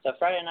 So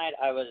Friday night,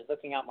 I was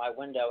looking out my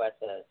window at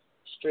the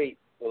street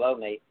below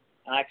me,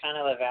 and I kind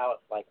of live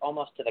out like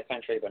almost to the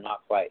country, but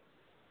not quite.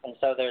 And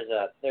so there's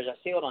a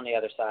field on the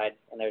other side,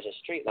 and there's a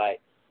street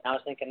light. And I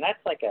was thinking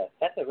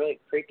that's a really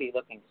creepy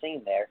looking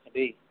scene there. It'd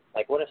be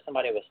like, what if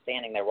somebody was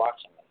standing there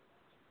watching me?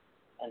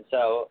 And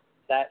so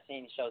that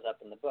scene shows up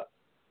in the book.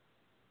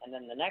 And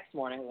then the next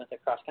morning, we went to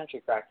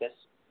cross-country practice,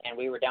 and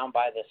we were down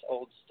by this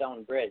old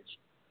stone bridge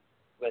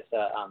with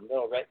a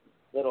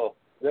little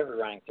river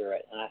running through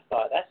it. And I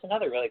thought, that's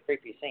another really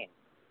creepy scene.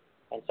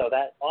 And so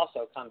that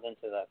also comes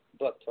into the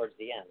book towards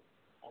the end.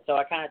 And so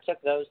I kind of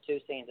took those two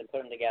scenes and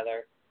put them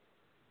together.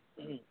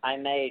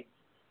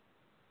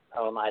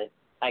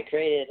 I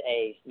created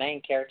a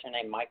main character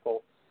named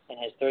Michael and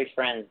his three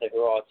friends that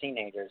were all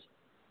teenagers.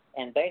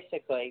 And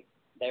basically,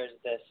 there's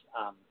this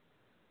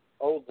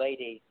old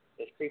lady,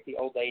 this creepy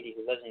old lady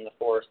who lives in the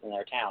forest in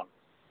their town.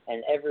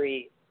 And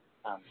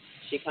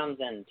she comes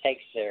and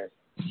takes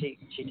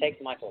she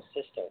takes Michael's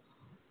sister.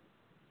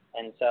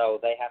 And so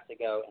they have to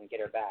go and get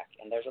her back.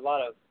 And there's a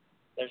lot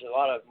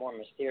of more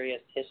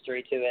mysterious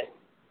history to it.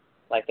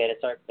 Like they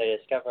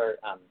discover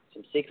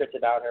some secrets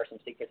about her, some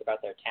secrets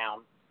about their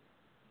town.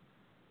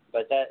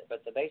 But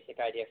the basic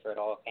idea for it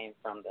all came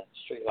from the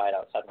street light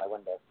outside my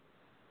window.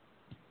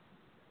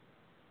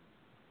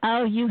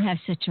 Oh, you have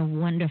such a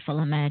wonderful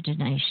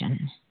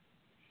imagination.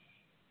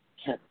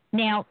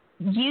 Now,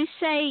 you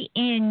say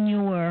in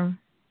your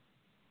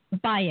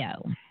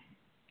bio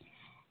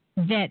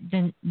that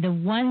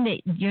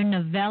your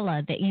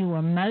novella that you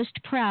were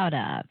most proud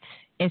of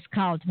is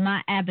called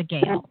My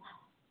Abigail.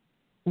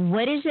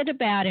 What is it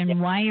about,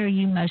 and why are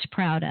you most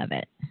proud of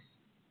it?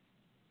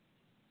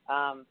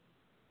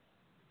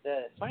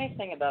 The funny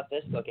thing about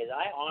this book is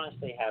I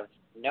honestly have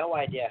no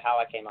idea how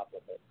I came up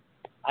with it.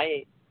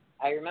 I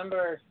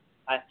remember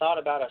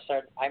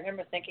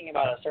thinking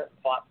about a certain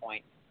plot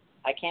point.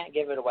 I can't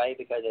give it away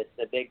because it's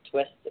a big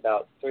twist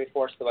about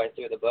 3/4 of the way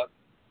through the book.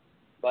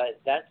 But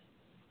that's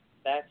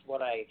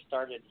what I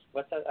started.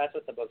 That's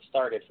what the book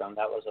started from.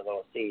 That was a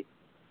little seed.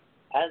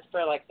 As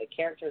for like the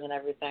characters and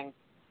everything,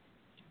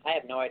 I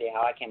have no idea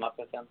how I came up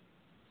with them.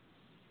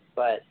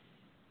 But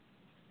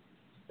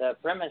the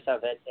premise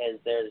of it is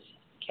there's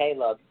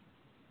Caleb,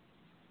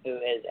 who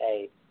is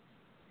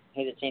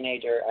he's a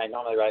teenager. I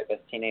normally write with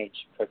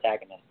teenage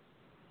protagonists.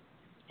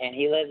 And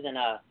he lives in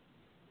a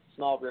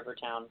small river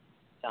town.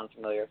 Sounds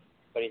familiar,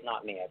 but he's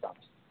not me, I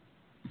promise.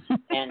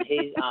 And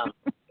he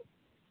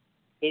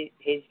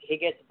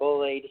gets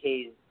bullied.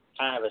 He's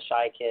kind of a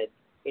shy kid.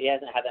 He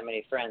hasn't had that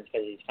many friends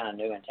because he's kind of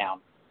new in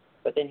town.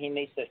 But then he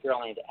meets this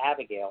girl named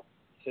Abigail,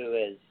 who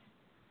is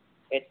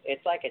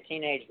it's like a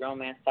teenage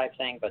romance type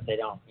thing, but they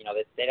don't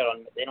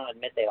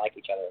admit they like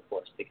each other, of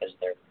course, because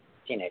they're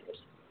teenagers.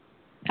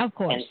 Of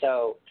course. And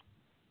so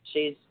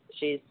she's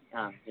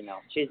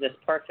this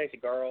perfect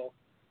girl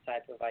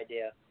type of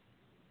idea.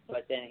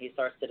 But then he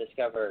starts to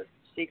discover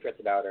secrets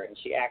about her, and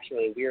she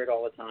actually weird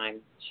all the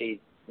time. She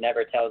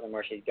never tells him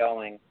where she's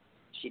going.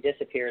 She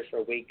disappears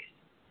for weeks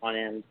on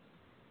end.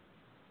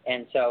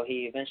 And so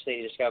he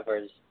eventually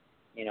discovers,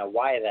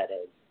 why that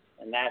is.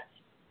 And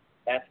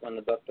that's when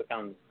the book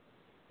becomes,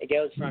 it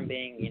goes from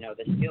being,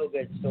 this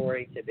feel-good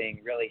story to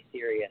being really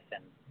serious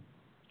and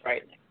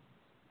frightening.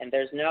 And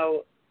there's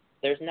no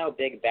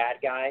big bad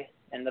guy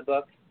in the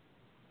book,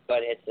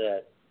 but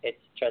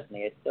trust me,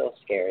 it's still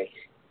scary.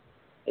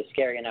 It's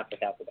scary enough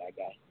without the bad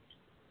guy.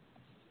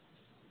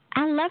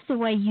 I love the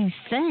way you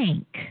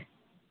think.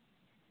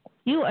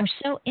 You are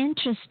so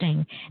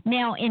interesting.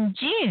 Now, in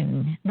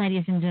June,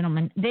 ladies and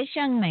gentlemen, this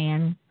young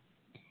man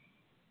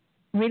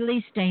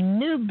released a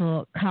new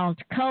book called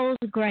Cold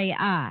Gray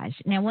Eyes.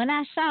 Now, when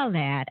I saw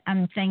that,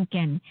 I'm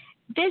thinking,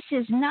 this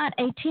is not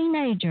a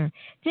teenager.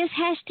 This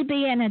has to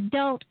be an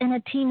adult in a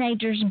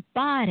teenager's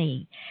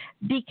body,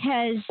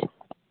 because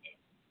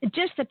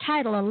just the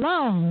title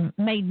alone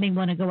made me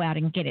want to go out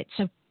and get it.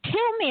 So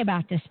tell me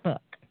about this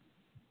book.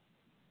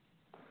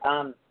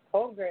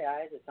 Cold Gray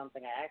Eyes is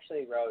something I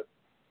actually wrote.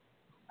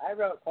 I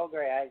wrote Cold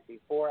Gray Eyes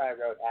before I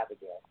wrote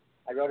Abigail.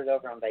 I wrote it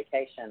over on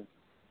vacation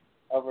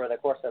over the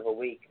course of a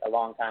week a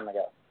long time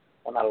ago.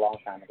 Well, not a long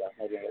time ago,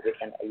 maybe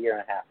a year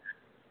and a half.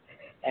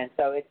 And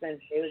so it's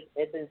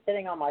been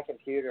sitting on my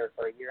computer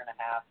for a year and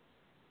a half.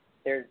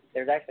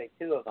 There's actually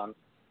two of them,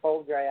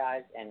 Cold Gray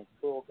Eyes and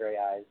Cool Gray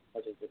Eyes,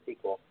 which is the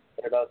sequel.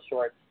 They're both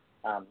short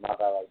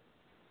novellas,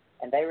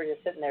 and they were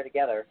just sitting there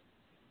together.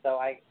 So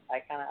I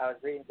was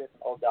reading through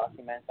some old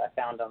documents. I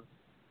found them,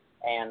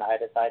 and I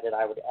decided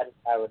I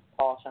would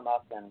polish them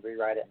up and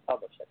rewrite it and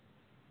publish it.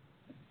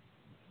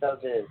 So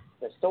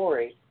the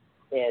story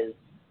is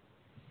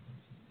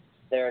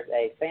there's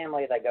a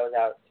family that goes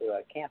out to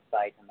a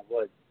campsite in the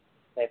woods.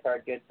 They've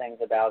heard good things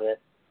about it.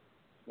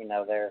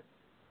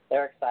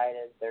 They're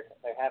excited.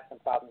 They have some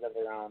problems of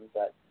their own,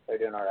 but they're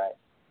doing all right.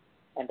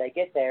 And they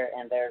get there,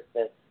 and there's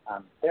this.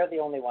 They're the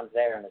only ones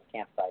there in this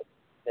campsite.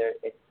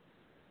 It's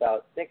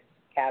about 6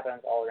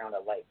 cabins all around a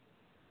lake,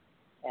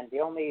 and the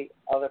only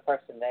other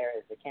person there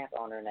is the camp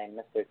owner named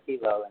Mr.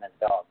 Tilo and his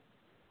dog.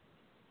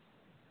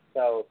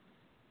 So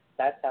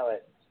that's how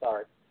it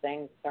starts.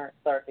 Things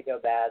start to go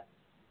bad,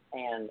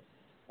 and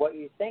what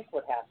you think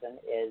would happen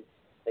is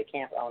the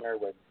camp owner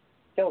would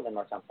kill them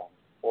or something,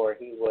 or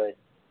he would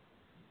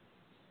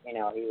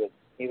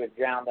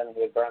drown them,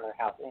 he would burn their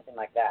house, anything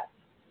like that.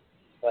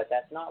 But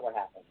that's not what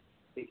happened,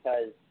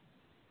 because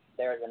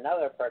there's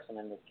another person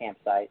in this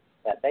campsite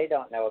that they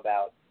don't know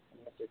about,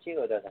 and Mr.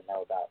 Tilo doesn't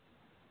know about.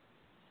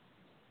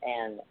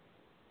 And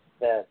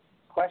the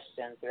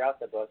question throughout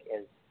the book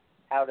is,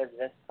 how does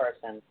this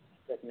person,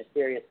 this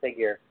mysterious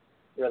figure,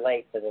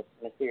 relate to this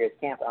mysterious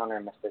camp owner,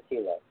 Mr.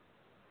 Tilo?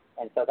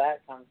 And so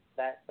that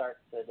starts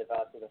to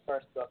develop through the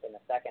first book and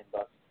the second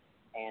book,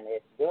 and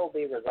it will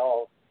be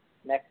resolved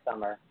next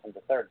summer in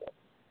the third book.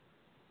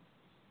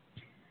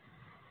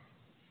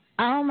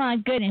 Oh my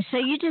goodness! So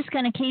you're just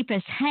going to keep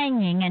us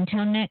hanging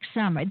until next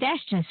summer?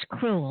 That's just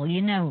cruel,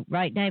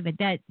 right, David?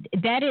 That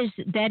is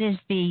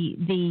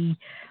the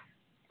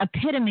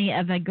epitome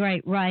of a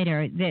great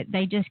writer, that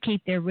they just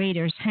keep their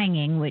readers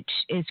hanging, which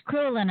is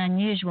cruel and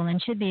unusual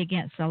and should be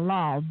against the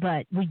law,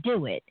 but we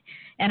do it,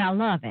 and I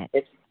love it.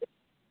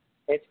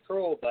 It's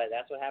cruel, but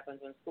that's what happens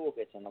when school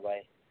gets in the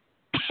way.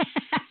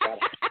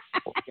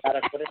 You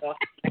gotta put it off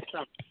next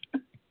summer.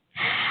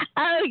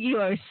 Oh, you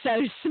are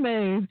so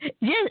smooth.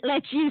 Just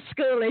let's use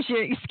school as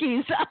your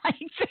excuse like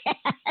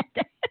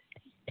that.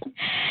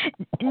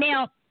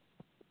 Now,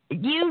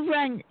 you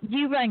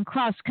run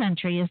cross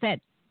country. Is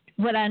that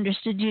what I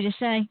understood you to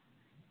say?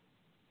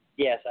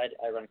 Yes,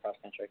 I run cross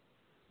country.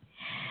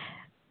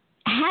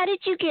 How did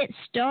you get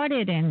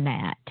started in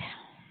that?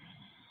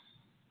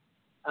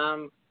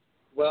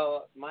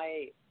 Well,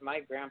 my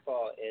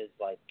grandpa is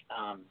like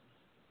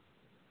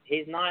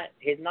he's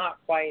not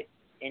quite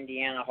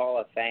Indiana Hall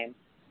of Fame,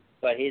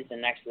 but he's the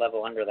next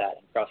level under that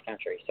in cross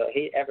country. So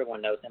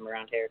everyone knows him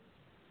around here,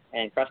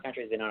 and cross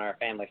country's been in our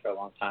family for a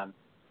long time.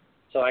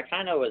 So I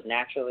kind of was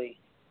naturally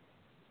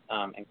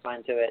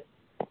inclined to it.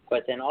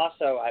 But then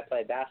also I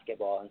play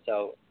basketball, and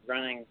so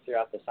running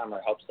throughout the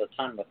summer helps a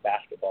ton with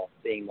basketball,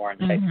 being more in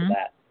shape for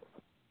that.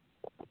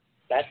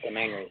 That's the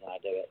main reason I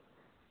do it.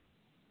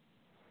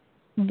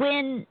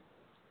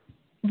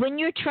 When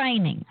you're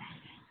training,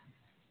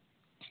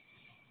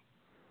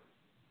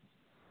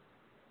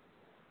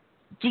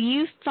 do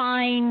you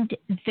find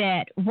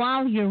that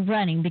while you're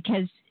running,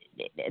 because,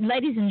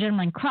 ladies and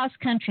gentlemen, cross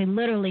country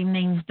literally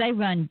means they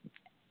run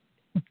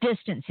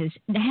distances.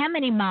 How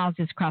many miles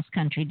is cross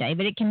country,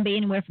 David? It can be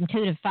anywhere from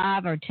 2 to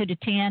 5 or 2 to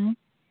 10.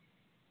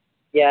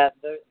 Yeah,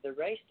 the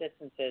race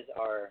distances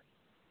are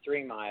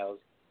 3 miles,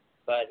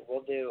 but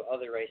we'll do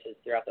other races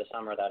throughout the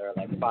summer that are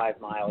like 5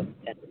 miles,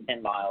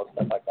 10 miles,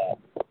 stuff like that.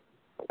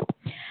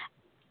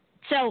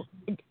 So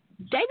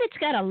David's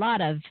got a lot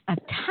of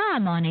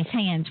time on his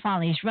hands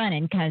while he's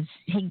running, because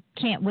he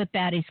can't whip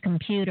out his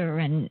computer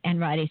and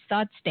write his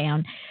thoughts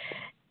down.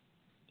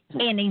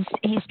 And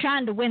he's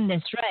trying to win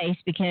this race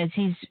because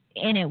he's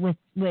in it with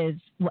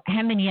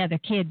how many other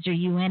kids are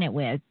you in it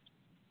with?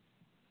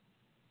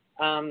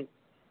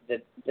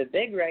 The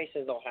big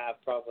races will have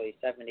probably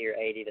 70 or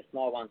 80. The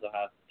small ones will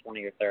have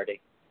 20 or 30.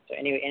 So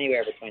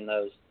anywhere between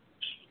those.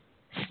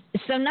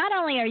 So not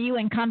only are you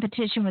in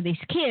competition with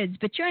these kids,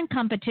 but you're in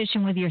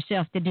competition with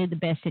yourself to do the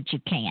best that you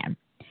can.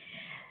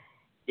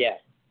 Yeah.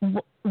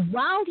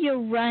 While you're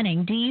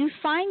running, do you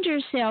find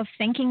yourself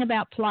thinking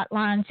about plot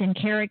lines and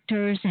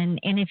characters? And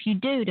if you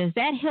do, does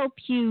that help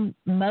you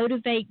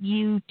motivate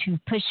you to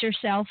push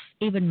yourself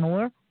even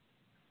more?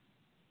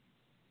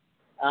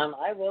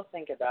 I will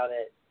think about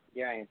it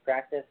during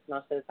practice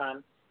most of the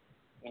time.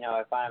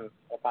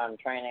 If I'm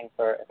training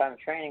for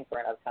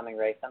an upcoming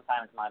race,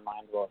 sometimes my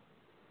mind will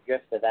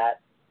drift to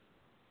that,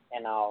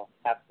 and I'll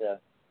have to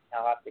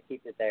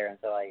keep it there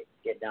until I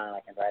get done and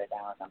I can write it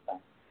down or something.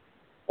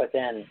 But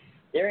then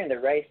during the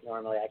race,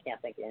 normally I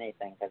can't think of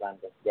anything because I'm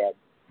just dead.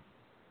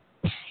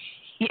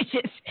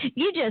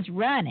 You just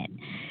running.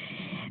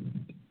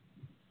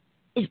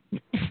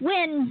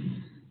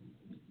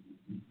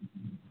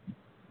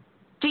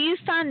 Do you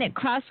find that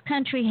cross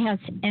country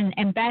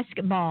and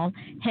basketball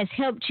has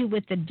helped you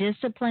with the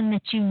discipline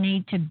that you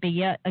need to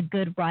be a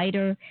good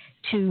writer,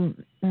 to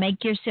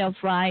make yourself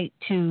write,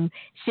 to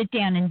sit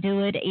down and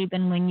do it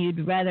even when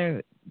you'd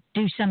rather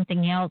do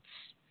something else?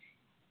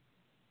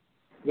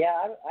 Yeah,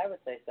 I would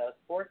say so.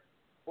 Sports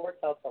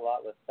helps a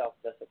lot with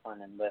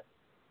self-discipline and with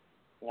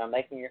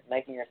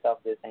making yourself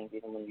do things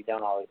even when you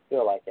don't always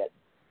feel like it.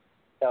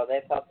 So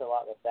they've helped a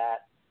lot with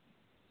that.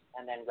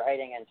 And then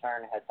writing, in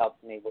turn, has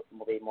helped me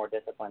be more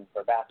disciplined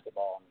for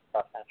basketball and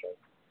cross country.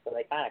 So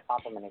they kind of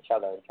complement each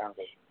other in terms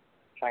of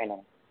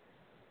training.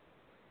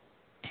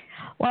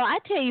 Well, I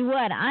tell you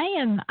what, I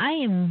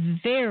am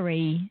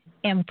very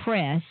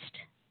impressed,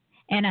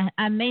 and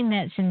I mean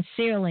that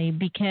sincerely,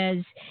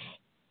 because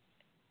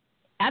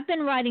I've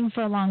been writing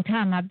for a long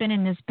time. I've been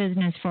in this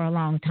business for a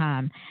long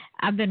time.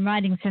 I've been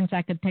writing since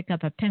I could pick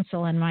up a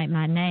pencil and write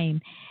my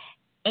name.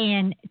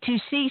 And to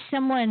see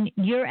someone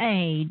your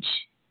age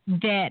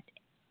that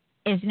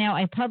is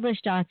now a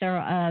published author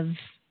of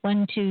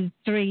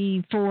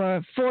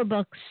 4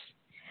 books,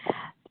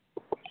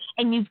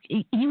 and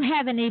you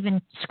haven't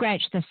even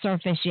scratched the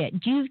surface yet.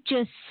 You've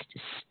just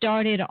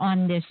started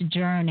on this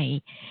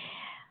journey.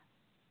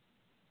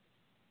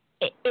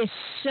 It is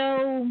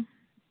so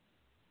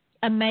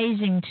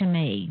amazing to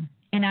me,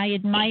 and I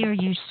admire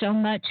you so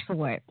much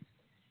for it.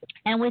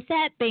 And with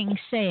that being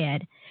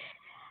said,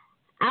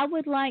 I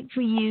would like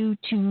for you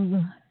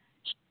to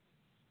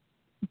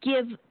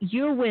give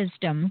your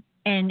wisdom,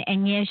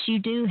 and yes, you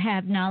do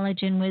have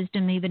knowledge and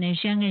wisdom. Even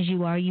as young as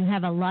you are, you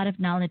have a lot of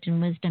knowledge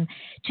and wisdom,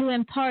 to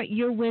impart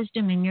your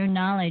wisdom and your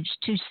knowledge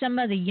to some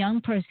other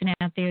young person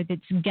out there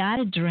that's got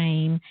a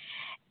dream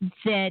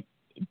that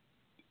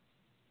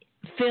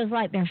feels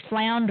like they're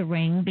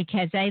floundering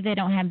because A, they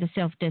don't have the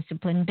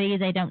self-discipline, B,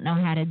 they don't know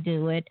how to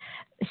do it,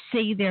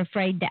 C, they're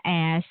afraid to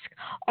ask,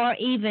 or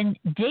even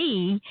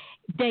D,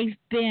 they've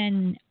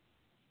been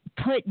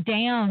put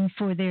down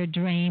for their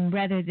dream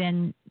rather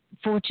than,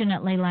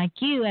 fortunately like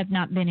you, have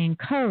not been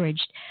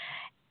encouraged.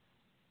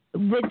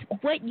 With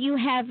what you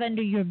have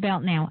under your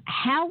belt now,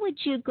 how would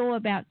you go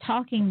about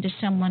talking to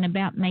someone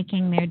about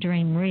making their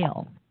dream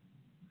real?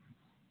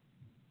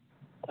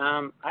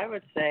 I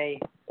would say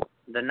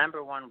the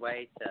number one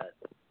way to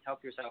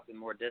help yourself be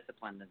more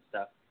disciplined and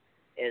stuff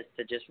is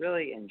to just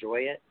really enjoy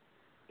it,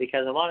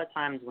 because a lot of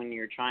times when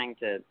you're trying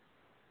to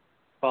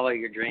follow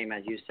your dream,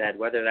 as you said,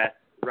 whether that's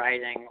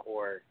writing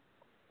or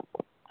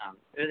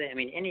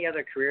any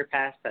other career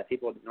path that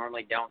people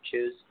normally don't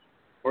choose,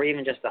 or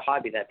even just a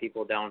hobby that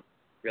people don't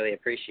really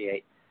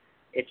appreciate,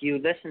 if you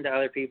listen to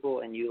other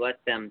people and you let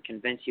them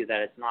convince you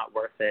that it's not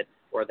worth it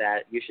or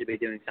that you should be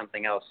doing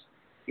something else,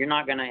 you're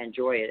not going to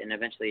enjoy it, and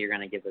eventually you're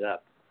going to give it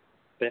up.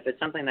 But if it's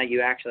something that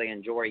you actually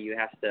enjoy, you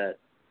have to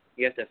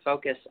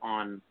focus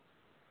on.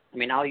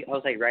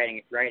 I'll say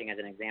writing as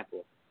an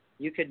example.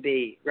 You could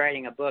be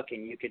writing a book,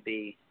 and you could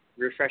be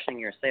refreshing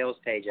your sales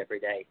page every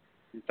day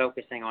and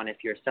focusing on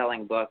if you're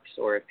selling books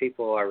or if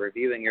people are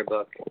reviewing your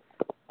book,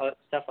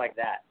 stuff like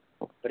that.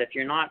 But if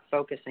you're not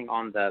focusing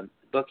on the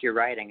book you're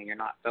writing and you're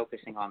not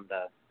focusing on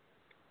the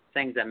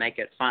things that make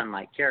it fun,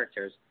 like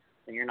characters,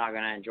 then you're not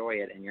going to enjoy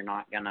it, and you're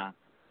not going to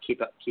keep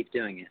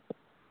doing it.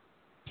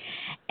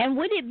 And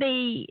would it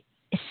be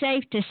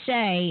safe to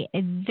say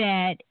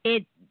that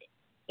if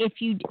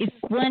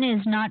one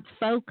is not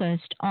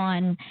focused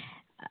on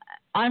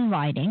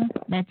writing,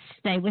 let's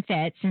stay with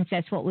that since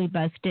that's what we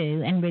both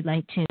do and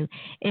relate to,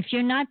 if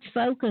you're not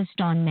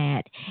focused on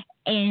that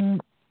and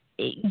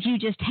you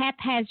just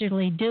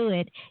haphazardly do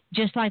it,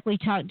 just like we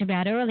talked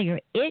about earlier,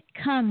 it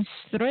comes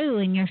through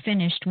in your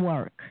finished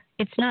work.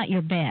 It's not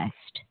your best.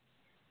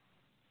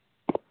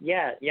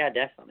 Yeah,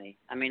 definitely.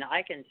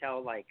 I can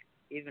tell, like,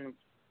 even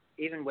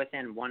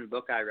within one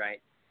book I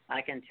write,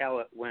 I can tell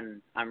it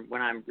when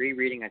I'm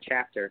rereading a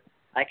chapter.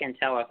 I can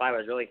tell if I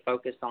was really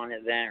focused on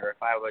it then, or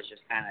if I was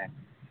just kind of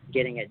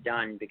getting it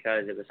done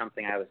because it was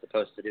something I was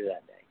supposed to do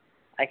that day.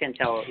 I can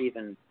tell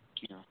even,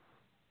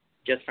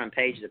 just from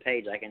page to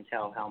page, I can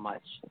tell how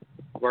much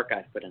work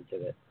I've put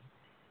into it.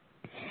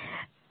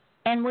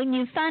 And when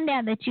you find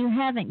out that you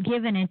haven't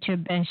given it your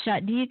best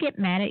shot, do you get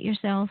mad at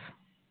yourself?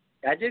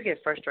 I do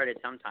get frustrated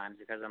sometimes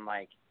because I'm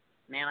like,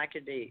 man,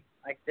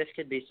 this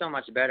could be so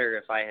much better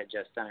if I had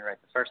just done it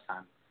right the first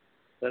time.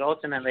 But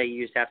ultimately,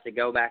 you just have to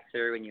go back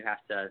through and you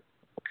have to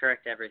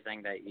correct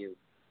everything that you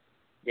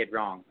did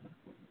wrong.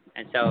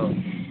 And so,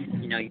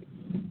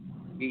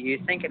 you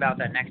think about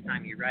that next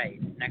time you write.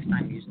 Next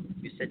time you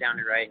sit down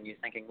to write and you're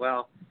thinking,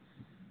 well,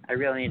 I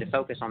really need to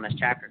focus on this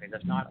chapter,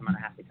 because if not, I'm going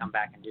to have to come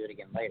back and do it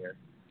again later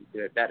and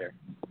do it better.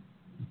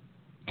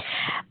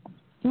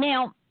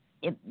 Now,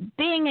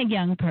 being a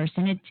young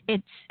person,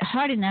 it's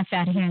hard enough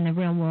out here in the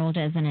real world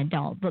as an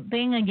adult, but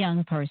being a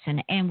young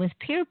person and with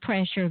peer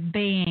pressure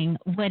being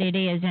what it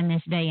is in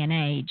this day and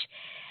age,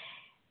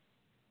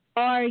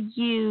 are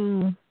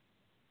you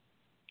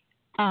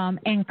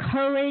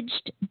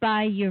encouraged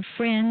by your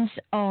friends,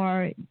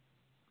 or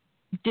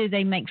do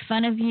they make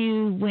fun of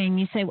you when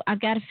you say, well,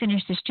 I've got to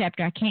finish this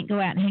chapter, I can't go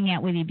out and hang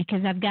out with you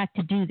because I've got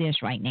to do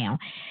this right now?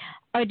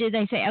 Or do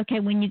they say, okay,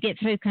 when you get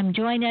through, come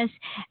join us?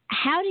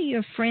 How do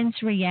your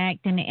friends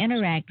react and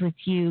interact with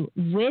you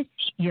with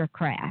your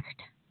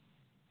craft?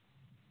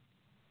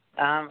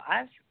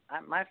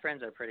 My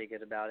friends are pretty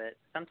good about it.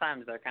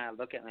 Sometimes they're kind of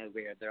look at me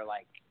weird. They're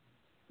like,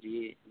 do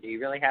you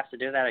really have to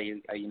do that? Are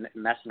you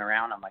messing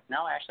around? I'm like,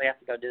 no, I actually have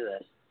to go do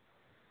this.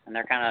 And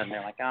they're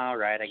like, oh, all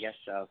right, I guess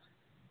so.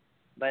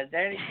 But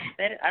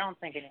I don't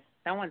think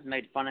no one's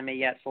made fun of me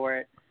yet for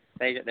it.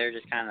 They're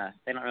just kind of,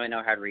 they don't really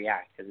know how to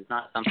react because it's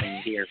not something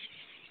you hear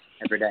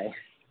every day.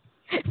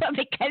 Well,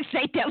 because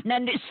they don't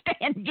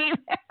understand you.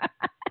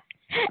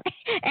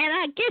 And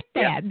I get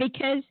that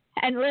because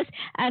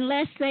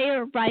unless they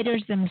are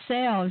writers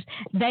themselves,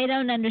 they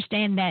don't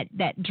understand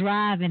that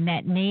drive and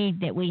that need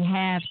that we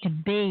have to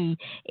be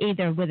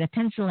either with a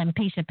pencil and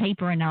piece of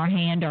paper in our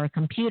hand, or a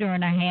computer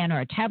in our hand,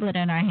 or a tablet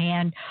in our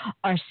hand,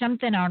 or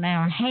something on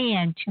our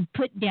hand to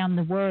put down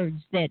the words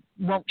that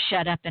won't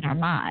shut up in our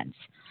minds.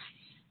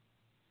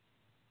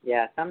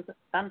 Yeah,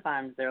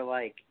 sometimes they're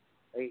like,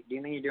 "Do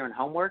you mean you're doing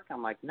homework?"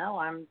 I'm like, "No,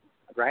 I'm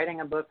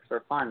writing a book for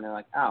fun." They're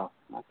like, "Oh,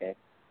 okay,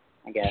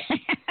 I guess."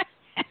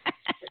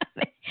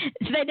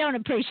 They don't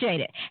appreciate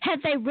it.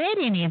 Have they read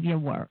any of your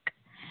work?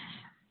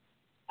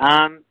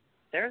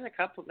 There's a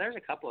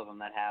couple of them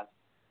that have,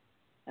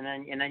 and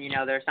then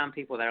there's some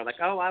people that are like,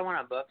 "Oh, I want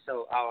a book,"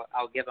 so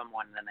I'll give them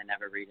one, and then they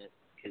never read it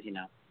because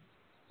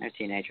they're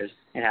teenagers.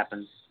 It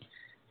happens.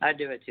 I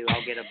do it too.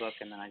 I'll get a book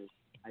and then I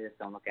just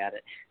don't look at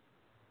it.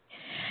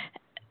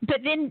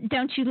 But then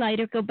don't you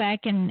later go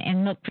back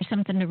and look for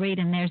something to read,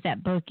 and there's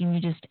that book, and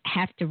you just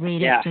have to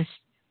read it, just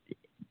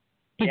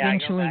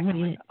eventually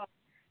read it? Oh,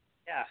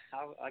 yeah,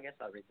 I guess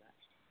I'll read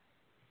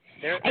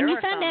that. And you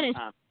found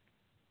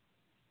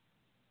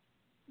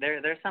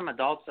that there's some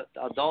adults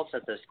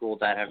at the school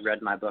that have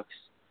read my books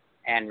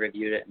and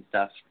reviewed it and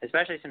stuff,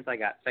 especially since I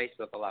got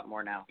Facebook a lot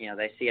more now.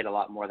 They see it a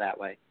lot more that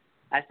way.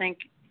 I think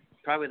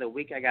probably the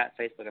week I got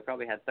Facebook, I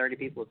probably had 30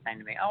 people saying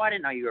to me, "Oh, I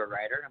didn't know you were a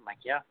writer." I'm like,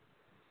 "Yeah,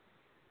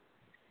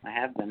 I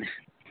have been."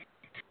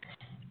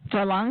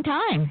 For a long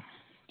time.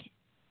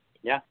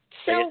 Yeah,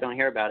 so, they just don't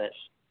hear about it.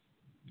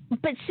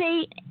 But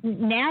see,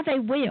 now they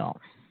will,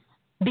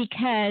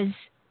 because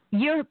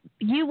you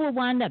will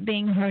wind up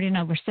being heard in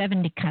over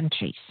 70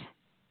 countries.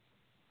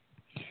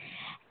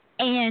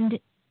 And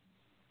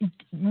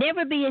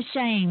never be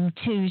ashamed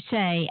to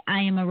say, "I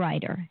am a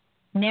writer."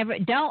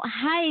 Don't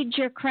hide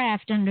your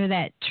craft under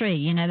that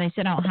tree. They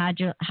say don't hide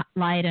your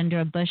light under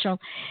a bushel.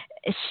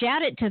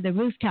 Shout it to the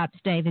rooftops,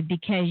 David,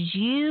 because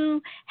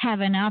you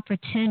have an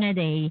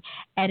opportunity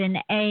at an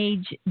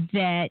age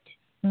that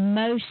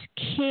most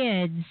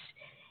kids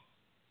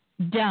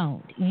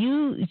don't.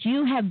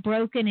 You have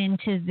broken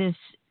into this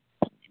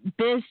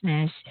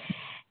business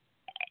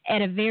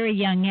at a very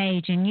young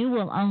age, and you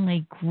will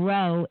only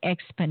grow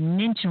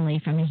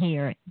exponentially from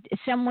here.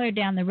 Somewhere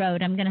down the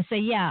road, I'm going to say,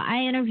 "Yeah,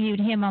 I interviewed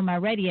him on my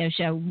radio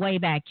show way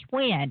back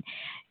when,"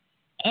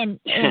 and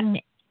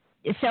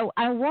so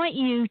I want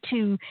you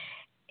to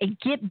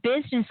get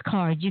business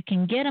cards. You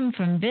can get them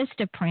from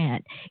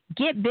Vistaprint.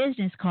 Get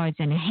business cards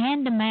and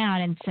hand them out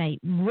and say,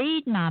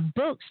 "Read my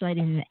books,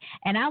 ladies."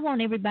 And I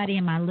want everybody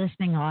in my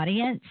listening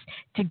audience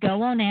to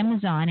go on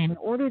Amazon and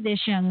order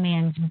this young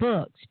man's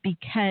books,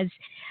 because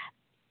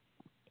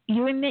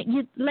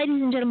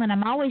ladies and gentlemen,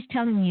 I'm always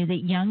telling you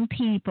that young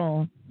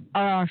people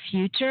are our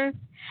future.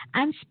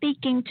 I'm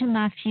speaking to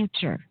my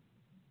future.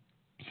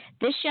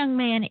 This young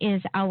man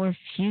is our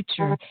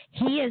future.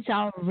 He is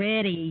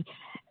already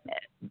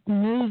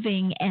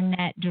moving in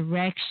that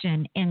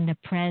direction in the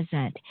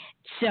present.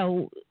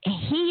 So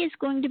he is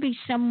going to be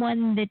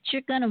someone that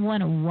you're going to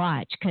want to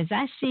watch, because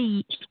I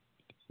see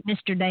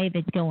Mr.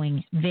 David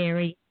going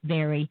very,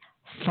 very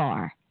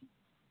far.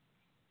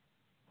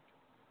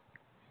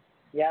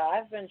 Yeah,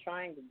 I've been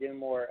trying to do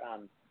more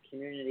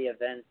community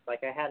events.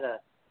 Like I had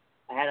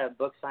a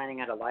book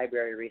signing at a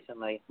library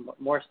recently.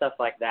 More stuff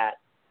like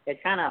that.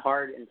 It's kind of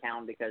hard in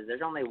town because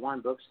there's only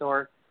one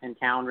bookstore in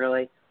town,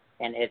 really,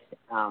 and it's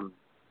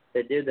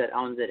the dude that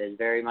owns it is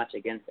very much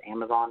against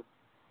Amazon.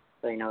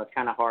 So it's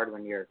kind of hard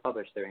when you're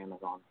published through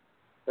Amazon.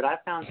 But I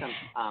found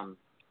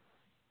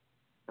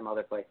some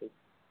other places.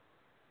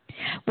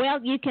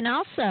 Well, you can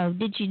also,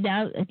 did you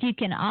know, you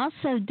can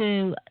also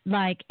do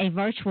like a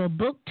virtual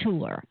book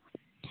tour.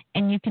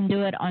 And you can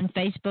do it on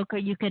Facebook, or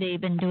you could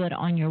even do it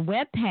on your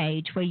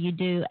webpage, where you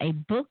do a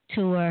book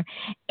tour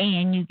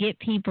and you get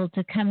people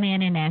to come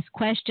in and ask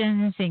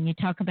questions, and you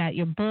talk about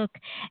your book,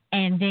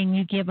 and then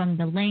you give them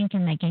the link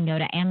and they can go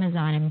to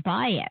Amazon and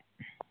buy it.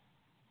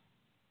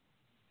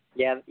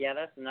 Yeah,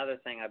 that's another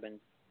thing I've been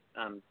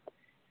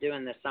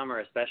doing this summer,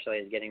 especially,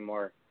 is getting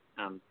more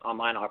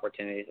online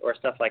opportunities or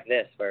stuff like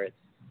this, where it's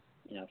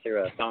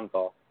through a phone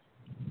call.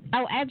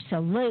 Oh,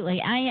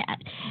 absolutely.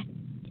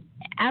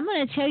 I'm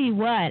going to tell you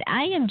what,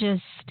 I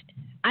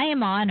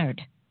am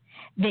honored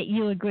that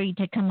you agreed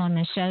to come on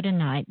the show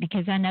tonight,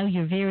 because I know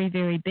you're very,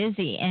 very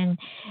busy. And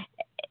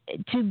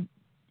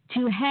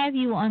to have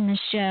you on the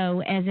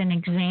show as an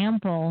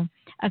example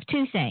of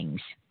two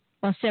things,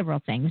 well, several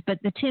things, but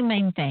the two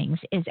main things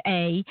is,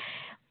 A,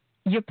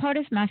 you're part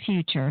of my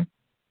future,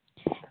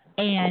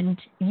 and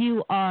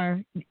you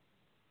are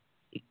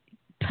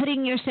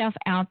putting yourself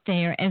out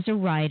there as a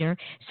writer,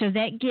 so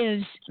that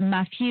gives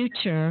my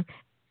future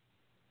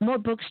more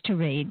books to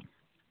read.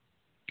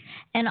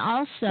 And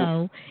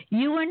also,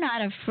 you are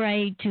not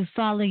afraid to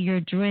follow your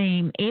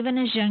dream, even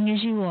as young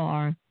as you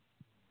are,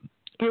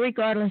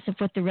 regardless of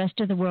what the rest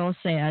of the world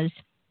says.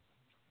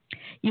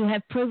 You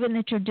have proven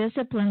that you're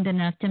disciplined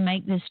enough to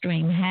make this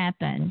dream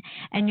happen,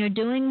 and you're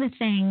doing the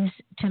things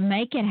to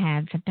make it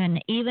happen,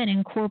 even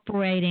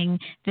incorporating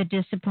the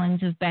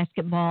disciplines of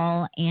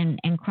basketball and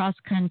cross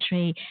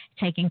country,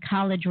 taking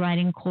college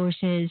writing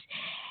courses.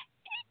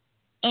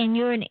 And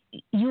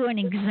you're an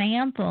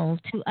example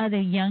to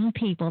other young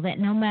people that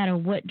no matter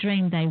what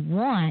dream they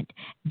want,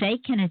 they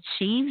can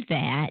achieve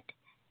that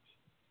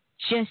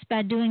just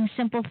by doing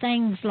simple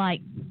things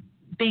like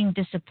being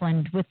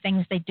disciplined with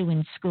things they do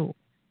in school.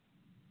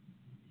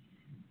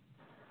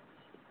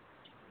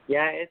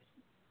 Yeah,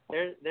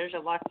 there's a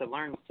lot to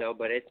learn still,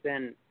 but it's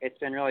been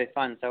really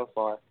fun so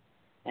far.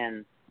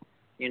 And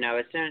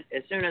as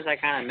soon as I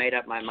kind of made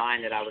up my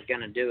mind that I was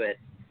going to do it,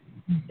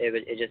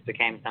 it just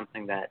became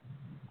something that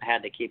I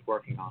had to keep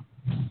working on.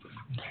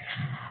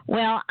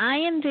 Well, I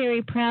am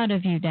very proud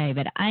of you,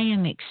 David. I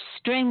am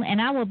extremely,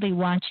 and I will be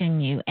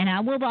watching you, and I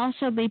will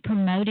also be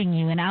promoting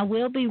you, and I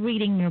will be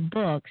reading your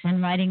books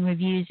and writing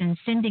reviews and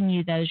sending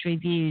you those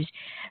reviews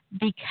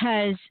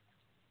because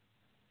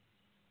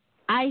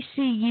I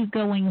see you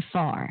going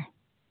far.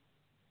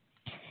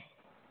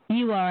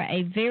 You are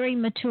a very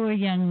mature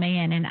young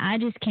man, and I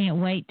just can't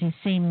wait to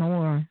see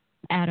more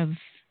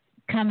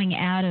coming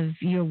out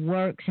of your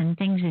works and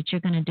things that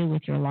you're going to do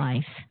with your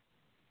life.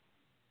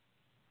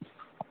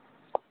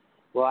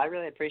 Well, I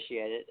really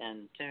appreciate it,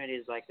 and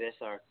opportunities like this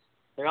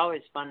they're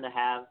always fun to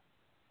have,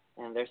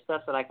 and there's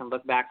stuff that I can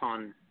look back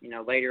on,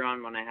 later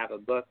on when I have a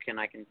book, and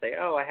I can say,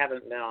 oh, I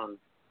haven't been on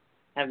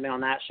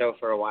that show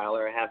for a while,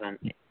 or I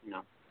haven't,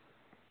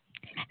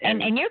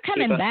 And you're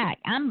coming back.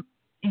 I'm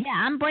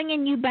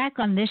bringing you back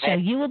on this show.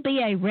 You will be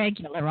a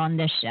regular on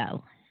this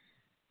show.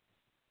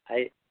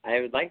 I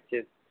would like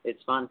to.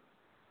 It's fun.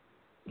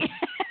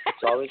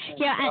 It's always fun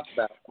to talk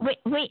about.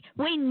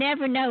 We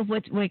never know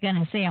what we're going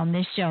to say on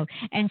this show.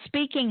 And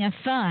speaking of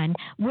fun,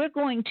 we're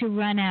going to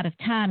run out of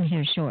time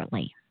here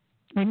shortly.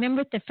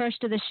 Remember at the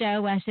first of the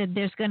show, I said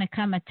there's going to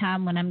come a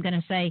time when I'm going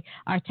to say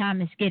our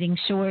time is getting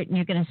short, and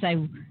you're going to say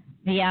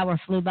the hour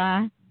flew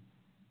by?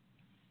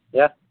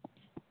 Yeah.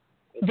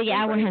 The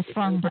hour has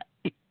flown by.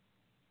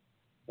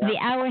 The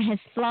hour has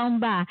flown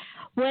by.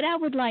 What I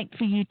would like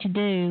for you to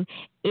do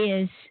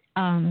is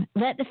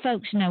let the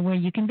folks know where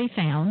you can be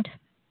found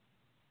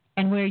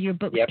and where your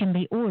books can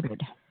be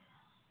ordered.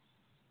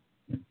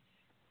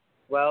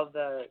 Well,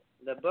 the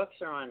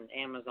books are on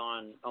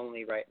Amazon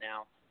only right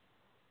now.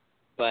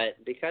 But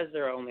because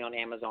they're only on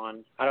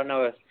Amazon, I don't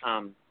know if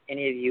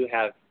any of you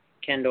have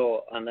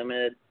Kindle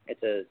Unlimited.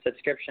 It's a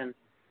subscription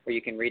where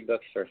you can read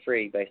books for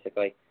free,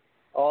 basically.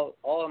 All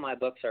of my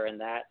books are in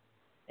that,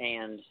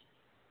 and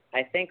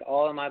I think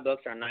all of my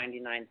books are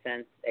 99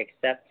 cents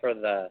except for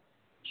the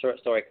short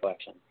story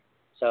collection.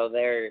 So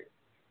they're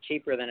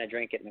cheaper than a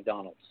drink at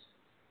McDonald's.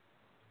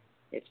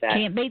 It's that.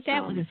 Can't beat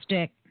that with a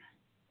stick.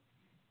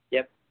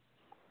 Yep.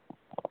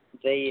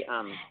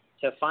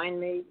 To find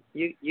me,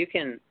 you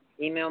can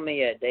email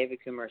me at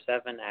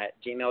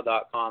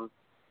davidkummer7@gmail.com.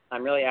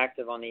 I'm really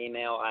active on the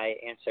email. I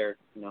answer,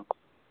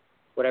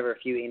 whatever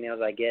few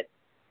emails I get.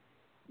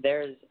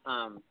 There's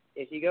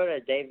if you go to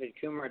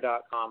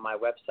davidkummer.com, my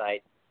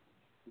website,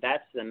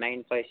 that's the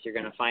main place you're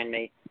going to find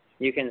me.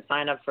 You can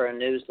sign up for a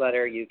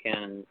newsletter. You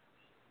can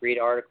read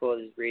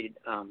articles, read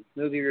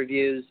movie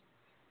reviews,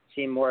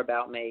 see more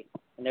about me.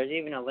 And there's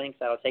even a link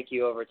that will take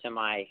you over to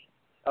my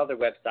other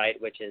website,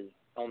 which is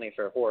only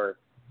for horror.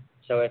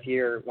 So if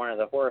you're one of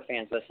the horror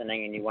fans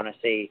listening and you want to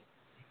see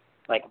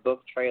like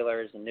book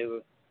trailers and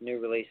new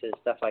releases,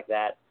 stuff like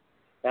that,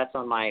 that's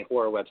on my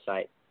horror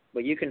website.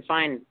 But you can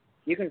find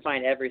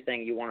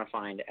everything you want to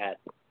find at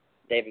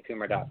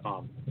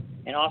davidkummer.com.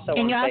 And also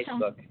on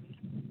Facebook.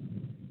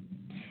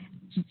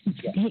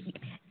 Yes.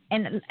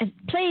 And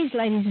please,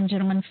 ladies and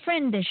gentlemen,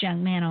 friend this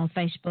young man on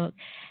Facebook.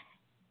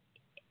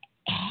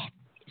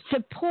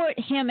 Support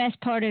him as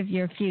part of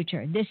your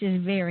future. This is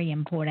very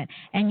important.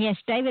 And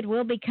yes, David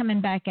will be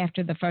coming back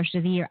after the first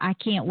of the year. I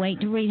can't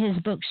wait to read his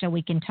book so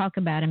we can talk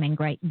about him in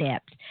great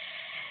depth.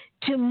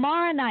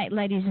 Tomorrow night,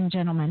 ladies and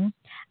gentlemen,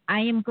 I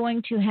am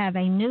going to have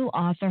a new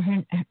author.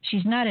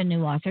 She's not a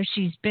new author.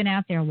 She's been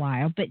out there a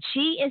while, but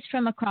she is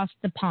from across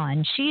the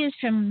pond. She is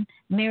from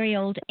merry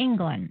old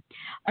England.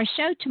 Our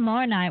show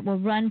tomorrow night will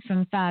run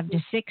from 5 to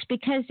 6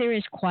 because there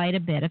is quite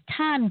a bit of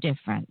time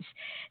difference.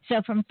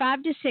 So from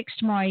 5 to 6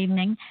 tomorrow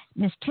evening,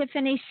 Miss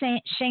Tiffany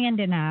Shand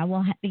and I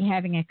will be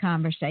having a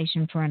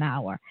conversation for an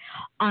hour.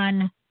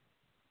 On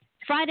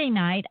Friday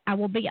night, I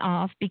will be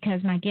off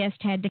because my guest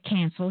had to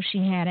cancel. She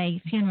had a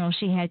funeral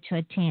she had to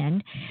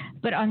attend.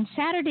 But on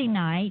Saturday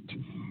night,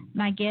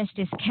 my guest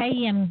is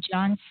K.M.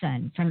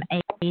 Johnson from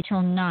 8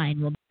 till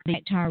 9. We'll be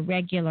back to our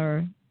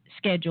regular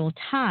scheduled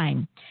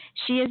time.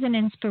 She is an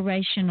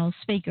inspirational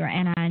speaker,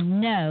 and I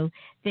know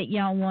that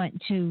y'all want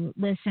to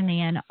listen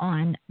in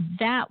on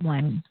that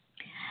one.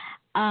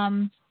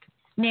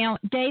 Now,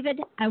 David,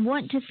 I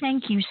want to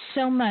thank you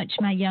so much,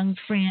 my young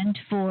friend,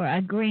 for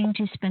agreeing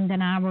to spend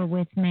an hour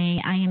with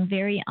me. I am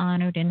very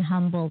honored and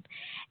humbled,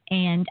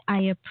 and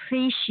I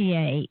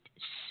appreciate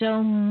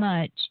so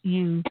much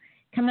you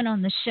coming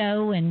on the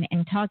show and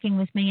talking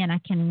with me, and I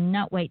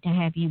cannot wait to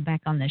have you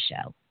back on the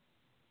show.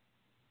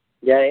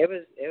 Yeah, it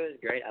was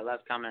great. I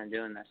love coming and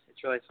doing this.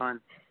 It's really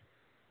fun.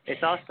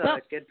 It's also a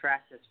good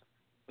practice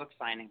for book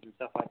signings and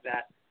stuff like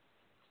that.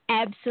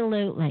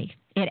 Absolutely.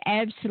 It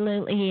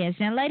absolutely is.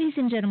 Now, ladies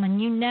and gentlemen,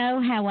 you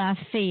know how I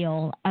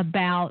feel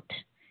about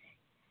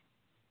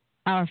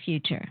our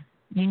future.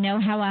 You know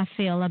how I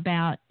feel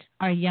about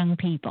our young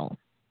people.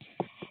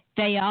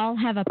 They all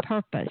have a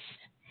purpose.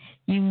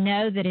 You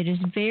know that it is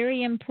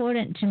very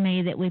important to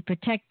me that we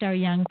protect our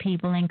young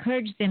people,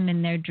 encourage them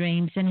in their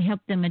dreams, and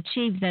help them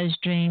achieve those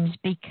dreams,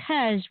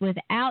 because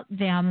without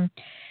them,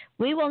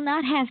 we will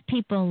not have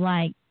people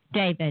like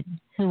David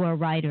who are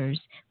writers.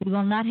 We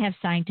will not have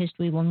scientists.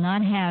 We will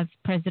not have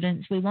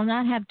presidents. We will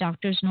not have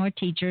doctors, nor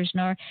teachers,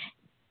 nor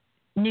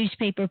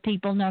newspaper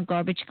people, nor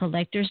garbage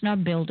collectors, nor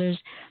builders.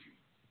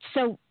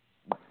 So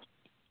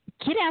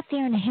get out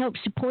there and help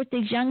support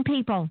these young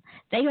people.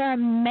 They are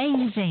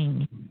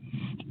amazing.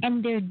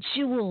 And they're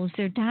jewels.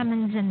 They're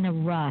diamonds in the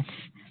rough.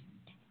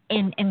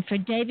 And for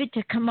David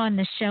to come on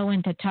the show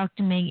and to talk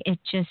to me,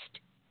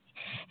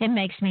 it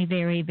makes me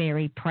very,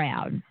 very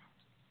proud.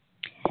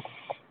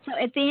 So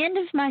at the end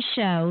of my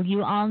show,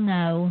 you all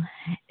know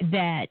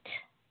that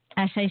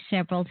I say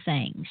several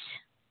things.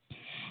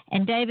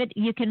 And David,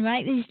 you can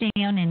write these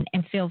down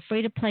and feel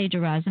free to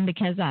plagiarize them,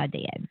 because I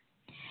did.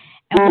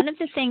 And one of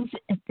the things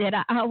that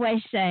I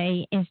always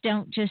say is,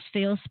 don't just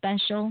feel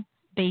special,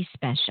 be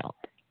special.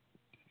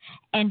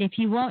 And if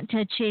you want to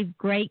achieve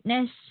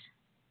greatness,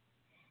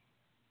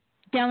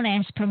 don't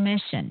ask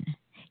permission.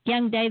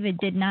 Young David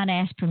did not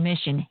ask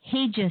permission.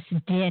 He just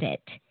did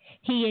it.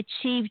 He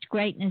achieved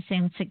greatness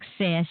and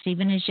success,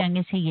 even as young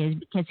as he is,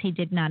 because he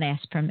did not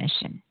ask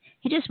permission.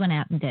 He just went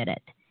out and did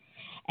it.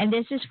 And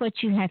this is what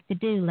you have to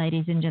do,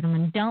 ladies and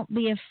gentlemen. Don't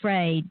be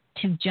afraid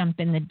to jump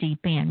in the deep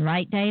end.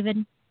 Right,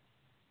 David?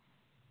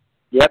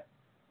 Yep.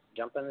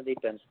 Jump in the deep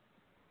end.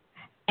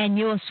 And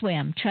you'll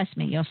swim. Trust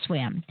me, you'll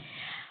swim.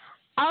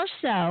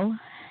 Also,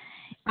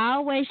 I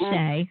always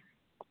say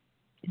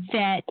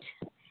that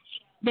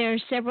there are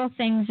several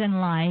things in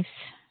life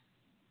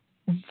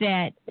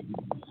that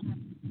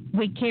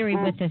we carry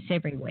with us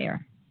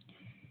everywhere.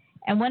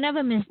 And one of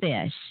them is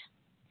this.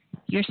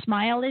 Your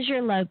smile is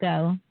your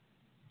logo.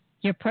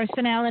 Your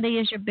personality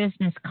is your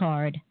business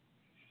card.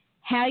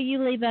 How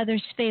you leave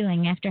others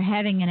feeling after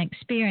having an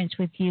experience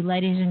with you,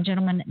 ladies and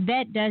gentlemen,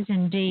 that does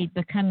indeed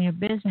become your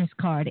business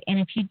card. And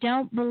if you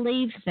don't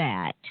believe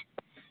that,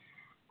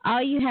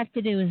 all you have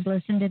to do is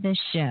listen to this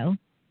show,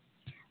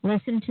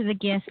 listen to the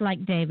guests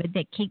like David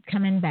that keep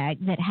coming back,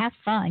 that have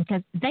fun,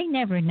 because they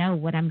never know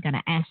what I'm going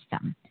to ask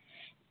them.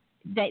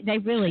 They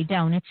really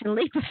don't. It's a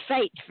leap of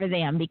faith for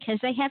them, because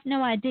they have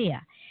no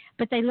idea.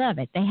 But they love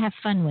it. They have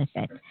fun with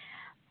it.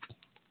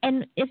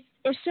 And if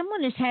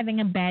someone is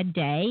having a bad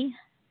day,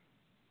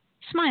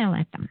 smile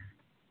at them.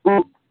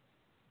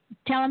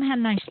 Tell them how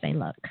nice they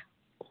look.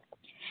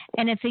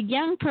 And if a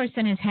young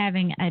person is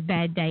having a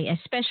bad day,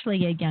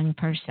 especially a young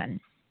person,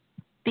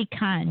 be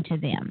kind to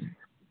them.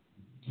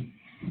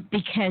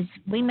 Because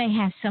we may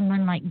have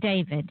someone like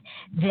David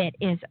that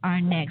is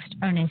our next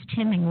Ernest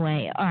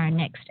Hemingway, or our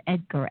next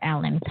Edgar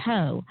Allan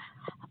Poe,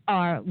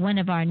 or one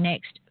of our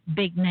next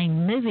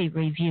big-name movie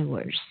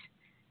reviewers.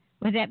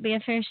 Would that be a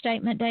fair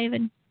statement,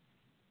 David?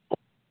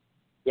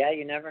 Yeah,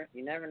 you never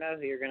know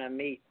who you're going to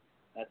meet.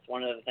 That's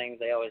one of the things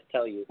they always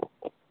tell you.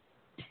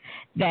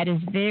 That is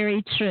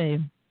very true.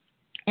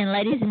 And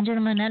ladies and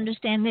gentlemen,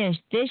 understand this.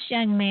 This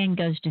young man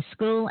goes to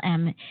school,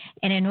 and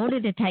in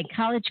order to take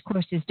college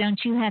courses, don't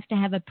you have to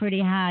have a pretty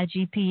high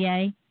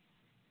GPA?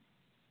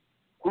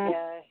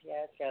 Yeah,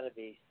 it's got to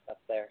be up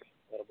there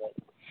a little bit.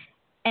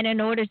 And in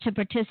order to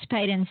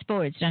participate in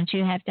sports, don't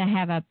you have to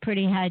have a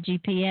pretty high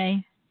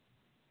GPA?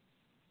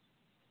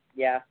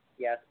 Yeah,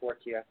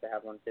 sports, you have to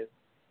have one too.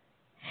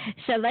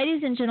 So,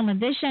 ladies and gentlemen,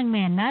 this young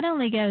man not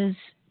only goes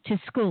to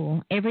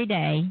school every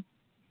day,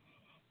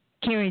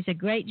 carries a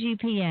great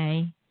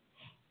GPA.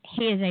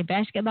 He is a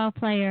basketball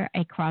player,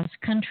 a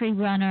cross-country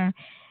runner,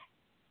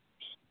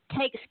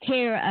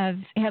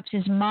 helps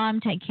his mom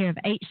take care of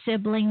 8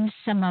 siblings,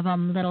 some of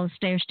them little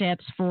stair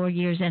steps, 4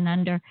 years and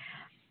under,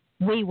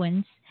 wee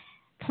ones.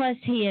 Plus,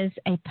 he is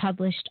a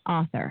published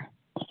author.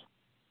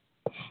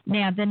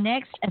 Now, the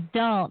next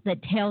adult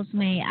that tells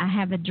me I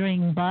have a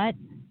dream but,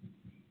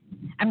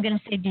 I'm going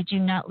to say, did you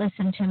not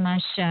listen to my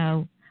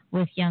show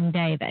with young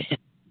David?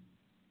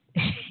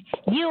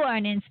 You are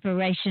an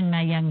inspiration,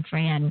 my young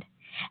friend.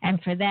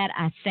 And for that,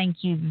 I thank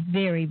you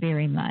very,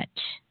 very much.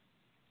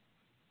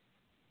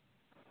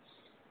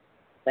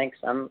 Thanks.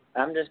 I'm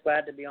just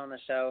glad to be on the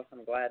show.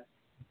 I'm glad.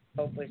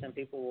 Hopefully some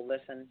people will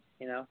listen,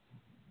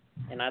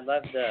 And I'd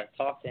love to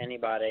talk to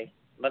anybody.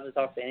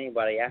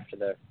 After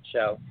the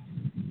show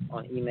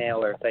on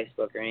email or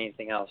Facebook or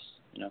anything else.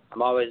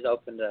 I'm always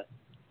open to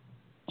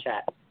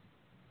chat.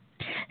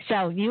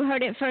 So you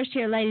heard it first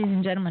here, ladies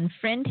and gentlemen.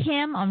 Friend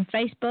him on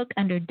Facebook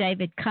under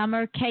David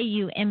Kummer,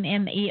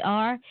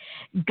 Kummer.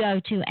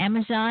 Go to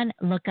Amazon,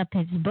 look up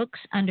his books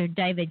under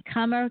David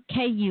Kummer,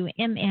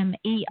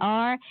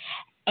 Kummer.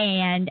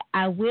 And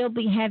I will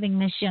be having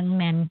this young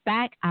man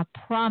back, I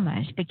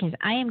promise, because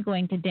I am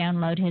going to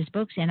download his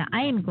books and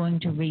I am going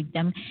to read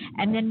them.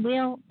 And then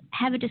we'll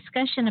have a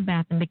discussion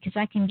about them because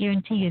I can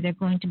guarantee you they're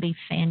going to be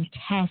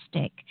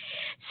fantastic.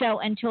 So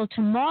until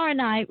tomorrow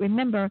night,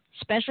 remember,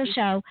 special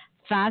show,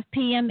 5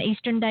 p.m.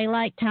 Eastern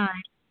Daylight Time.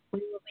 We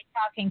will be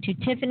talking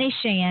to Tiffany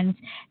Shands.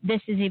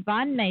 This is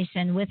Yvonne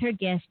Mason with her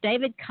guest,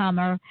 David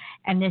Kummer,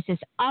 and this is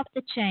Off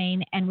the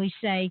Chain, and we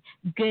say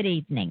good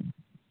evening.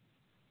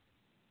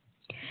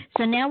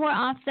 So now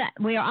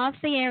we are off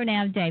the air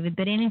now, David,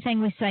 but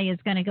anything we say is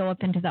going to go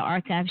up into the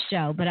archive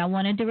show. But I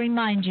wanted to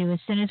remind you, as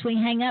soon as we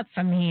hang up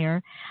from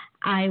here,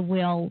 I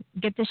will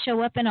get the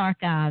show up in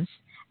archives.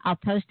 I'll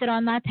post it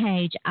on my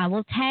page. I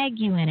will tag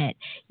you in it.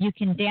 You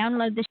can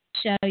download the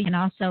show. You can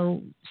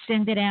also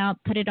send it out,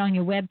 put it on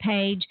your web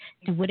page,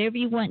 do whatever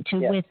you want to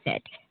with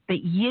it.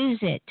 But use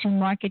it to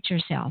market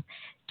yourself.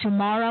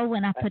 Tomorrow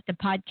when I put the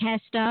podcast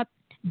up,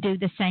 do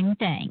the same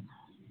thing.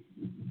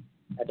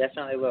 I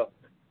definitely will.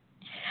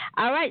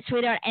 All right,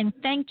 sweetheart, and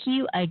thank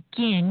you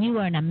again. You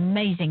are an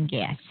amazing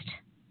guest.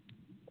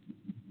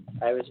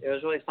 It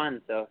was really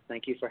fun, so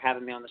thank you for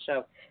having me on the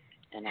show,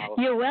 and I'll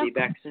be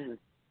back soon.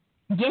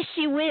 Yes,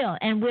 you will,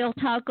 and we'll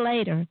talk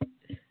later.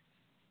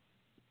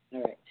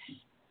 All right.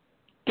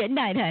 Good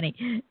night,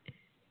 honey.